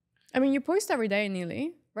 I mean, you post every day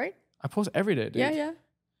nearly, right? I post every day, dude. Yeah.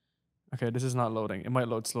 Okay, this is not loading. It might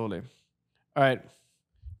load slowly. All right,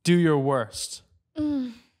 do your worst.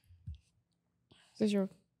 This is your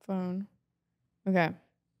phone. Okay.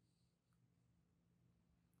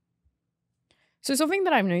 So something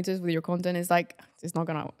that I've noticed with your content is it's not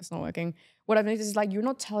working. What I've noticed is you're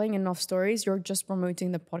not telling enough stories. You're just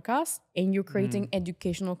promoting the podcast and you're creating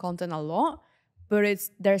educational content a lot, but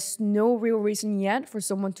there's no real reason yet for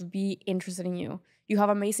someone to be interested in you. You have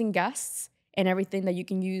amazing guests and everything that you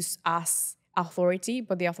can use as authority,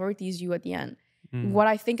 but the authority is you at the end. What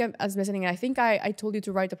I think I was missing, and I think I told you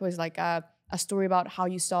to write a post a story about how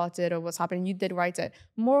you started or what's happening. You did write it.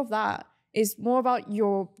 More of that is more about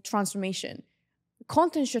your transformation.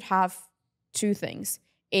 Content should have two things: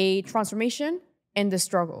 a transformation and the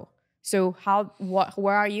struggle. So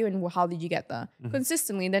where are you and how did you get there?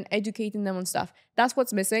 Consistently, and then educating them on stuff. That's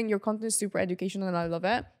what's missing. Your content is super educational and I love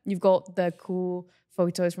it. You've got the cool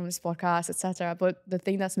photos from this podcast, etc. But the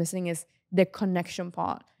thing that's missing is the connection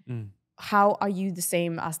part. How are you the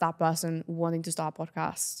same as that person wanting to start a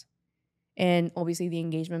podcast? And obviously the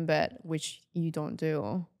engagement bit, which you don't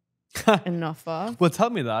do enough of. Well, tell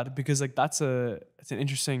me that, because it's an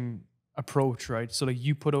interesting approach, right? So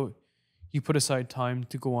you put aside time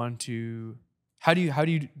to go on to, how do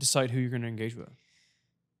you decide who you're going to engage with?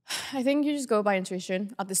 I think you just go by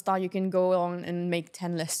intuition. At the start, you can go on and make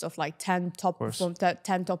 10 lists of 10 top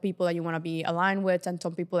people that you want to be aligned with, 10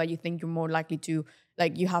 top people that you think you're more likely to,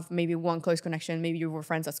 you have maybe one close connection, maybe you were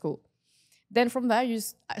friends at school. Then from there, you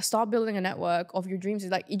just start building a network of your dreams.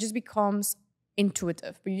 It just becomes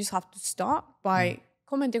intuitive, but you just have to start by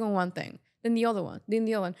commenting on one thing, then the other one, then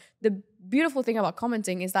the other one. The beautiful thing about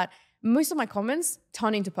commenting is that most of my comments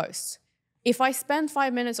turn into posts. If I spend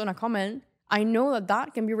 5 minutes on a comment, I know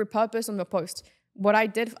that can be repurposed on the post. What I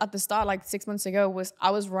did at the start, 6 months ago, was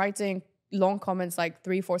I was writing long comments, like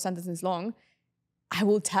 3-4 sentences long, I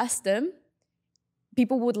will test them.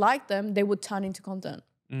 People would like them. They would turn into content.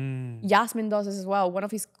 Yasmin does this as well. One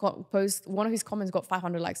of his comments got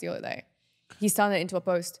 500 likes the other day. He's turned it into a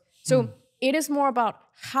post. So it is more about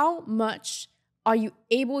how much are you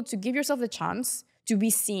able to give yourself the chance to be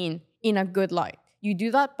seen in a good light. You do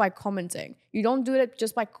that by commenting. You don't do it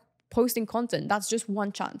just by posting content. That's just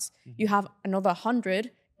one chance. You have another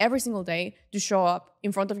 100 every single day to show up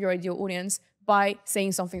in front of your ideal audience by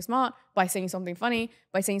saying something smart, by saying something funny,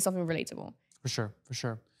 by saying something relatable. For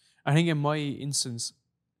sure. I think in my instance,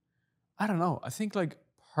 I don't know. I think like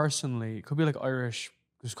personally, it could be like Irish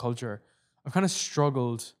culture. I've kind of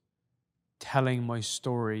struggled telling my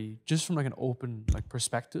story just from like an open like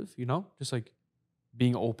perspective, you know, just like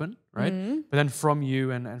being open, right? But then from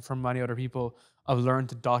you and from many other people, I've learned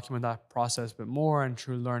to document that process a bit more, and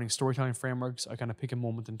through learning storytelling frameworks, I kind of pick a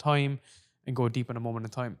moment in time and go deep in a moment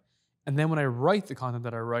in time. And then when I write the content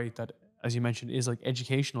that I write, that, as you mentioned, is like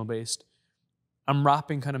educational based, I'm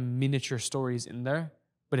wrapping kind of miniature stories in there,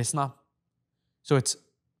 but it's not. So it's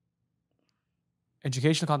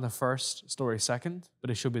educational content first, story second, but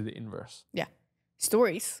it should be the inverse. Yeah.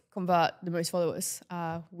 Stories convert the most followers.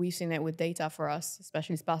 We've seen it with data for us,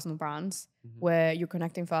 especially as personal brands, where you're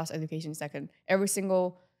connecting first, education second. Every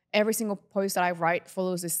single post that I write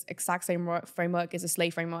follows this exact same framework. It's a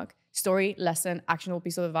SLAY framework. Story, lesson, actionable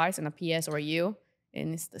piece of advice, and a PS or a U.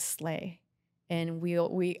 And it's the SLAY. And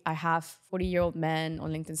I have 40-year-old men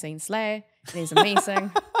on LinkedIn saying SLAY, and it's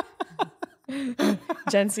amazing.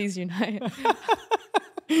 Gen Z's unite.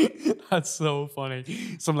 That's so funny.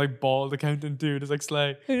 Some like bald accountant dude is like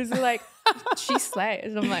slay. Who's like, she's slay.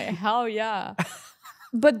 And I'm like, hell yeah.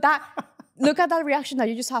 But look at that reaction that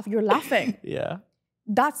you just have. You're laughing. Yeah.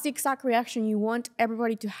 That's the exact reaction you want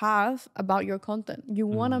everybody to have about your content. You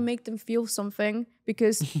want to make them feel something,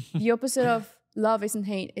 because the opposite of love isn't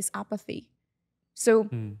hate, it's apathy. So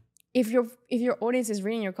if your audience is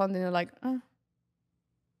reading your content, they're like,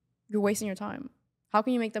 you're wasting your time. How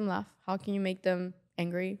can you make them laugh? How can you make them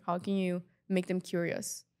angry? How can you make them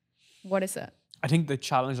curious? What is it? I think the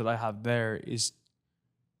challenge that I have there is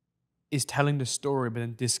telling the story, but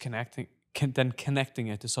then connecting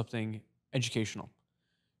it to something educational.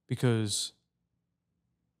 Because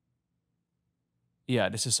yeah,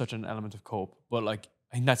 this is such an element of cope, but like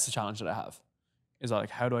I think that's the challenge that I have. Is that,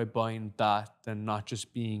 like, how do I bind that then not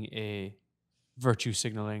just being a virtue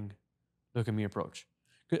signaling, look at me approach?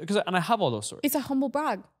 And I have all those stories. It's a humble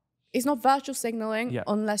brag. It's not virtual signaling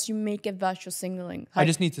unless you make it virtual signaling. I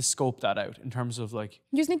just need to scope that out in terms of like...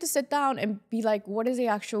 You just need to sit down and be like, what is the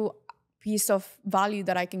actual piece of value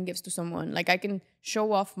that I can give to someone? Like, I can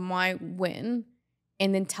show off my win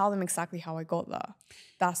and then tell them exactly how I got there.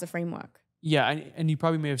 That's the framework. Yeah, and you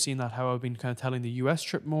probably may have seen that, how I've been kind of telling the US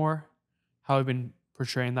trip more, how I've been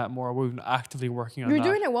portraying that more. We've been actively working on that. You're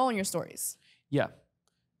doing it well on your stories. Yeah.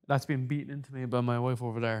 That's been beaten into me by my wife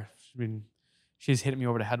over there. She's hitting me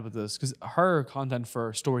over the head with this, because her content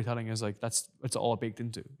for storytelling is like, it's all baked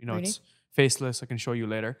into. You know, It's faceless. I can show you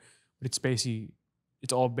later. But it's basically,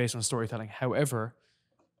 it's all based on storytelling. However,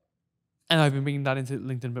 and I've been bringing that into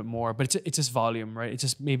LinkedIn a bit more, but it's just volume, right? It's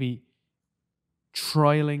just maybe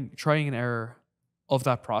trying an error of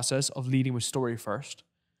that process of leading with story first.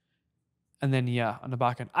 And then, on the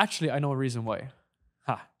back end. Actually, I know a reason why.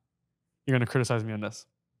 You're going to criticize me on this.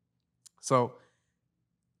 So,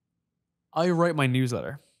 I write my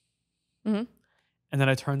newsletter. And then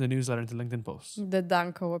I turn the newsletter into LinkedIn posts. The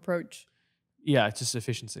Danko approach. Yeah, it's just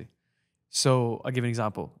efficiency. So, I'll give an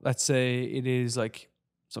example. Let's say it is like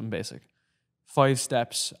something basic. 5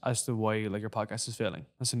 steps as to why like your podcast is failing.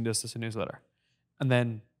 That's a newsletter. And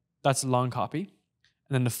then that's a long copy.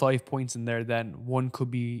 And then the 5 points in there, then one could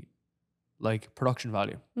be like production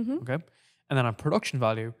value. Okay. And then on production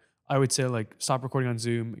value, I would say like, stop recording on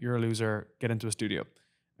Zoom, you're a loser, get into a studio.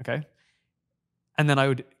 Okay. And then I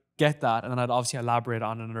would get that, and then I'd obviously elaborate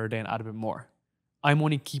on it another day and add a bit more. I'm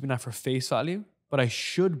only keeping that for face value, but I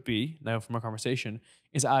should be, now from our conversation,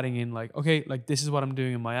 is adding in like, okay, like this is what I'm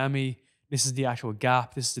doing in Miami. This is the actual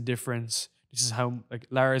gap. This is the difference. This is how like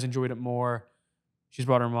Lara's enjoyed it more. She's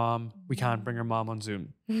brought her mom. We can't bring her mom on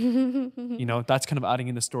Zoom. You know, that's kind of adding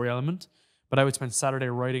in the story element. But I would spend Saturday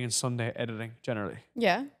writing and Sunday editing generally.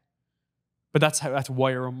 Yeah. But that's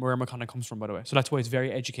where my content comes from, by the way. So that's why it's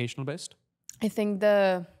very educational based. I think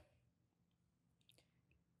You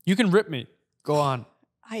can rip me. Go on.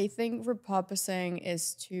 I think repurposing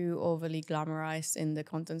is too overly glamorized in the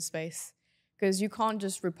content space, because you can't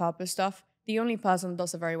just repurpose stuff. The only person that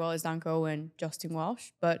does it very well is Danko and Justin Welsh,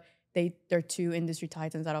 but they're 2 industry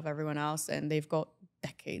titans out of everyone else, and they've got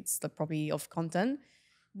decades probably of content.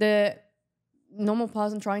 normal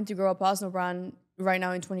person trying to grow a personal brand right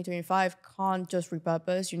now in 2025 can't just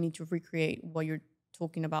repurpose. You need to recreate what you're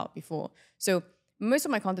talking about before. So most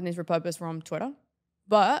of my content is repurposed from Twitter,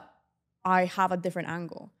 but I have a different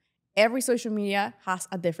angle. Every social media has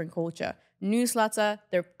a different culture. Newsletter,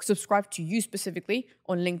 they're subscribed to you specifically.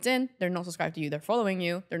 On LinkedIn, they're not subscribed to you. They're following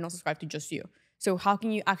you. They're not subscribed to just you. So how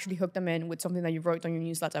can you actually hook them in with something that you wrote on your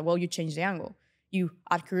newsletter? Well, you change the angle. You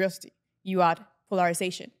add curiosity. You add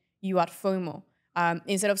polarization. You add FOMO.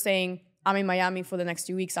 Instead of saying, I'm in Miami for the next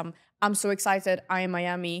 2 weeks, I'm so excited. I'm in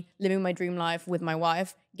Miami, living my dream life with my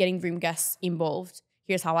wife, getting dream guests involved.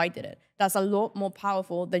 Here's how I did it. That's a lot more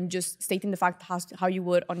powerful than just stating the fact how you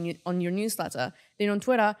would on your newsletter. Then on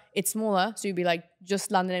Twitter, it's smaller. So you'd be like,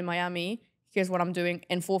 just landed in Miami. Here's what I'm doing,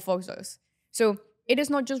 and 4 photos. So it is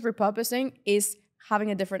not just repurposing, it's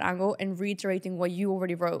having a different angle and reiterating what you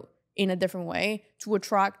already wrote in a different way to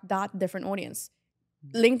attract that different audience.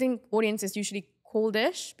 LinkedIn audience is usually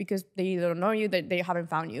coldish because they either don't know you, they haven't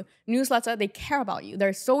found you. Newsletter, they care about you.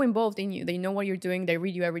 They're so involved in you. They know what you're doing. They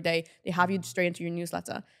read you every day. They have you straight into your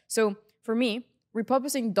newsletter. So for me,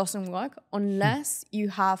 repurposing doesn't work unless you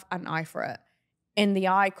have an eye for it. And the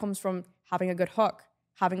eye comes from having a good hook,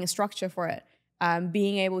 having a structure for it,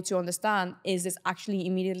 being able to understand, is this actually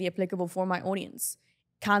immediately applicable for my audience?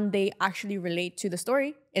 Can they actually relate to the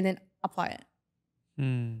story and then apply it?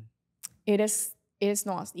 It is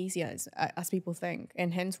not as easy as people think.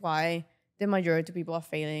 And hence why the majority of people are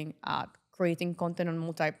failing at creating content on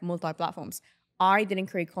multi platforms. I didn't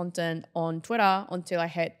create content on Twitter until I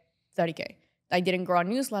hit 30K. I didn't grow a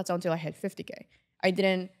newsletter until I hit 50K. I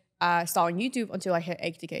didn't start on YouTube until I hit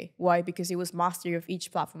 80K. Why? Because it was mastery of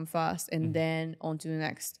each platform first and then on to the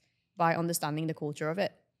next by understanding the culture of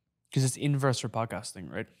it. Because it's inverse for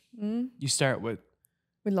podcasting, right? You start with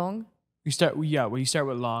long. You start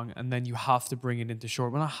with long, and then you have to bring it into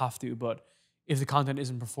short. Well, not have to, but if the content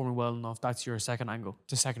isn't performing well enough, that's your second angle.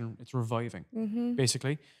 It's reviving,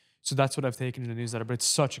 basically. So that's what I've taken in the newsletter, but it's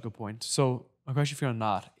such a good point. So my question for you on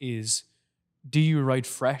that is, do you write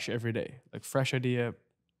fresh every day? Like fresh idea?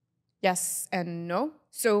 Yes and no.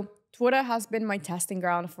 So Twitter has been my testing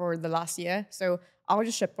ground for the last year. So I'll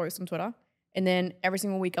just ship posts on Twitter. And then every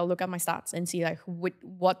single week I'll look at my stats and see like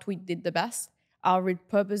what tweet did the best. I'll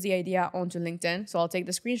repurpose the idea onto LinkedIn. So I'll take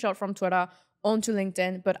the screenshot from Twitter onto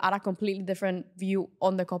LinkedIn, but add a completely different view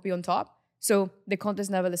on the copy on top. So the content is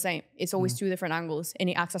never the same. It's always 2 different angles and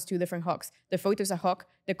it acts as 2 different hooks. The photo is a hook,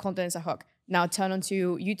 the content is a hook. Now turn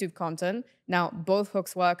onto YouTube content. Now both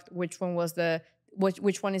hooks worked. Which one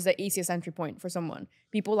is the easiest entry point for someone?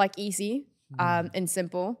 People like easy and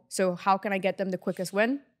simple. So how can I get them the quickest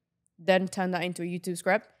win? Then turn that into a YouTube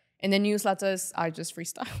script. And then newsletters, I just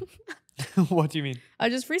freestyle. What do you mean? I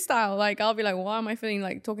just freestyle. Like I'll be like, what am I feeling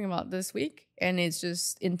like talking about this week? And it's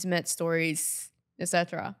just intimate stories,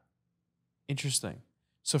 etc. Interesting.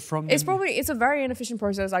 So it's a very inefficient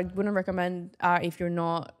process. I wouldn't recommend if you're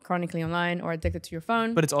not chronically online or addicted to your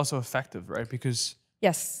phone. But it's also effective, right? Because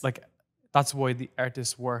like that's why the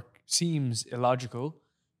artist's work seems illogical.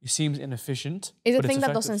 It seems inefficient. It's a thing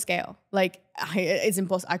that doesn't scale. Like it's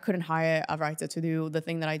impossible. I couldn't hire a writer to do the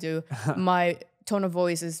thing that I do. My tone of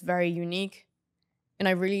voice is very unique. And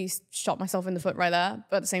I really shot myself in the foot right there.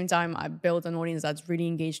 But at the same time, I built an audience that's really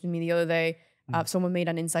engaged in me. The other day, someone made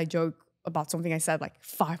an inside joke about something I said like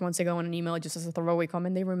 5 months ago on an email just as a throwaway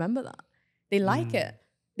comment. They remember that. They like it.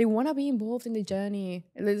 They want to be involved in the journey,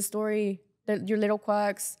 the story, your little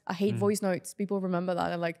quirks. I hate voice notes. People remember that.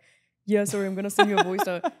 They're like, yeah, sorry, I'm going to send you a voice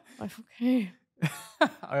note. I'm like, okay.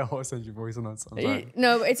 I always send you voice notes.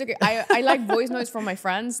 No, it's okay. I like voice notes from my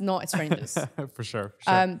friends, not strangers. For sure.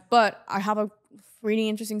 But I have a really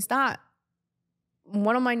interesting stat.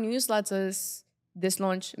 One of my newsletters, this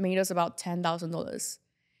launch, made us about $10,000.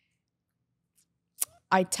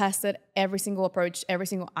 I tested every single approach, every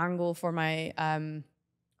single angle for my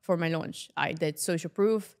launch. I did social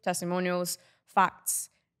proof, testimonials, facts,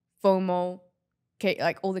 FOMO,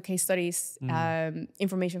 like all the case studies,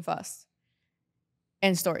 information first.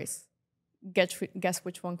 And stories. Guess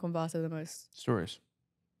which one converted the most? Stories.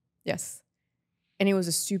 Yes. And it was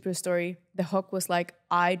a super story. The hook was like,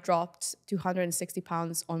 I dropped 260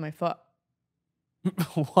 pounds on my foot.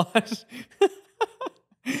 What?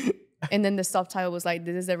 And then the subtitle was like,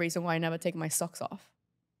 this is the reason why I never take my socks off.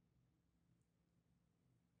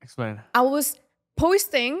 Explain. I was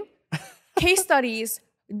posting case studies.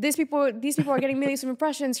 These people are getting millions of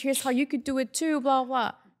impressions. Here's how you could do it too, blah,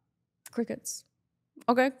 blah. Crickets.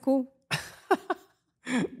 Okay, cool.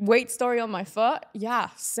 Weight story on my foot. Yeah,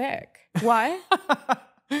 sick. Why?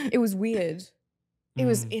 It was weird. it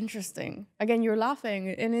was interesting. Again, you're laughing,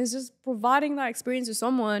 and it's just providing that experience to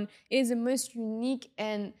someone is the most unique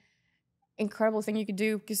and incredible thing you could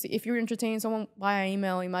do. Because if you're entertaining someone via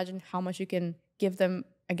email, imagine how much you can give them.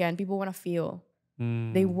 Again, people want to feel.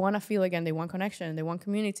 They want to feel again. They want connection. They want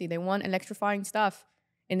community. They want electrifying stuff.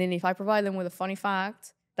 And then if I provide them with a funny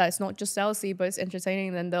fact that it's not just salesy, but it's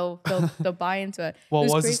entertaining, then they'll buy into it. What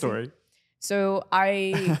was crazy. the story? So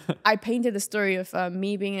I painted the story of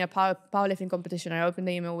me being in a powerlifting competition. I opened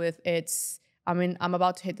the email with I'm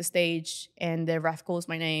about to hit the stage and the ref calls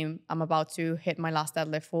my name. I'm about to hit my last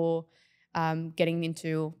deadlift for getting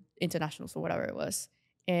into internationals or whatever it was.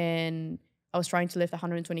 And I was trying to lift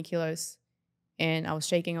 120 kilos and I was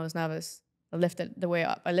shaking. I was nervous. I lifted the way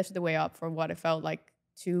up for what it felt like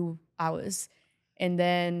 2 hours. And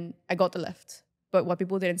then I got the lift. But what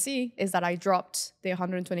people didn't see is that I dropped the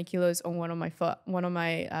 120 kilos on one of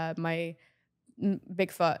my my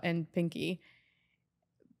big foot and pinky.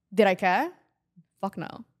 Did I care? Fuck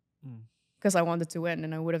no. Because I wanted to win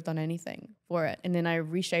and I would have done anything for it. And then I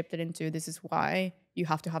reshaped it into, this is why you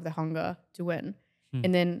have to have the hunger to win.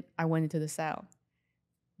 And then I went into the sale,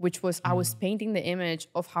 which was, I was painting the image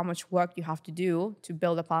of how much work you have to do to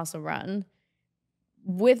build a parcel run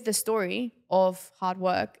with the story of hard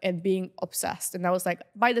work and being obsessed. And I was like,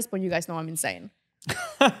 by this point, you guys know I'm insane.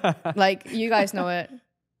 Like, you guys know it.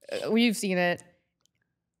 You've seen it.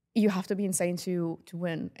 You have to be insane to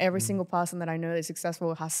win. Every single person that I know is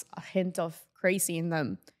successful has a hint of crazy in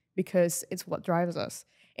them because it's what drives us.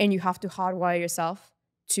 And you have to hardwire yourself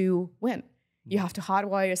to win. You have to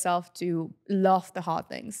hardwire yourself to love the hard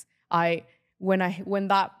things. When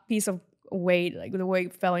that piece of weight, like the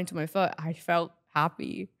weight fell into my foot, I felt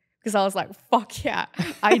happy because I was like, fuck yeah,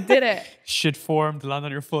 I did it. Shit form to land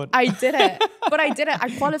on your foot. I did it. But I did it.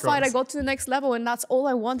 I qualified. I got to the next level and that's all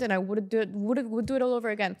I wanted. I would do it all over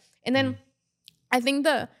again. And then I think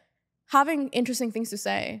that having interesting things to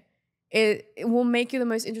say, it will make you the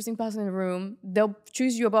most interesting person in the room. They'll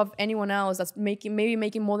choose you above anyone else that's maybe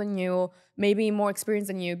making more than you, maybe more experience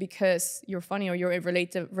than you because you're funny or you're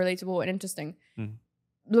relatable and interesting.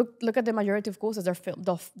 Look at the majority of courses.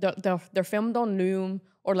 They're filmed on Loom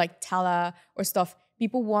or like Tala or stuff.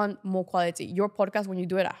 People want more quality. Your podcast, when you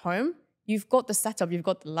do it at home, you've got the setup, you've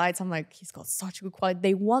got the lights. I'm like, he's got such good quality.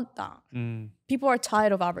 They want that. People are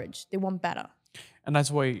tired of average. They want better. And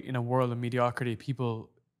that's why in a world of mediocrity, people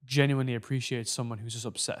genuinely appreciate someone who's just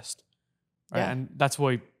obsessed. Right? Yeah. And that's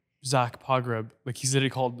why Zach Pogreb, like he's literally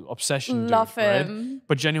called Obsession. Love dude, him. Right?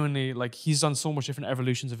 But genuinely, like he's done so much different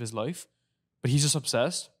evolutions of his life, but he's just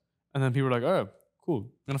obsessed. And then people are like, oh, cool,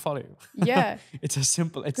 I'm going to follow you. Yeah. It's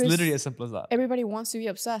literally as simple as that. Everybody wants to be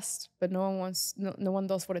obsessed, but no one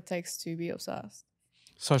does what it takes to be obsessed.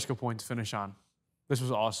 Such a good point to finish on. This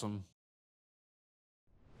was awesome.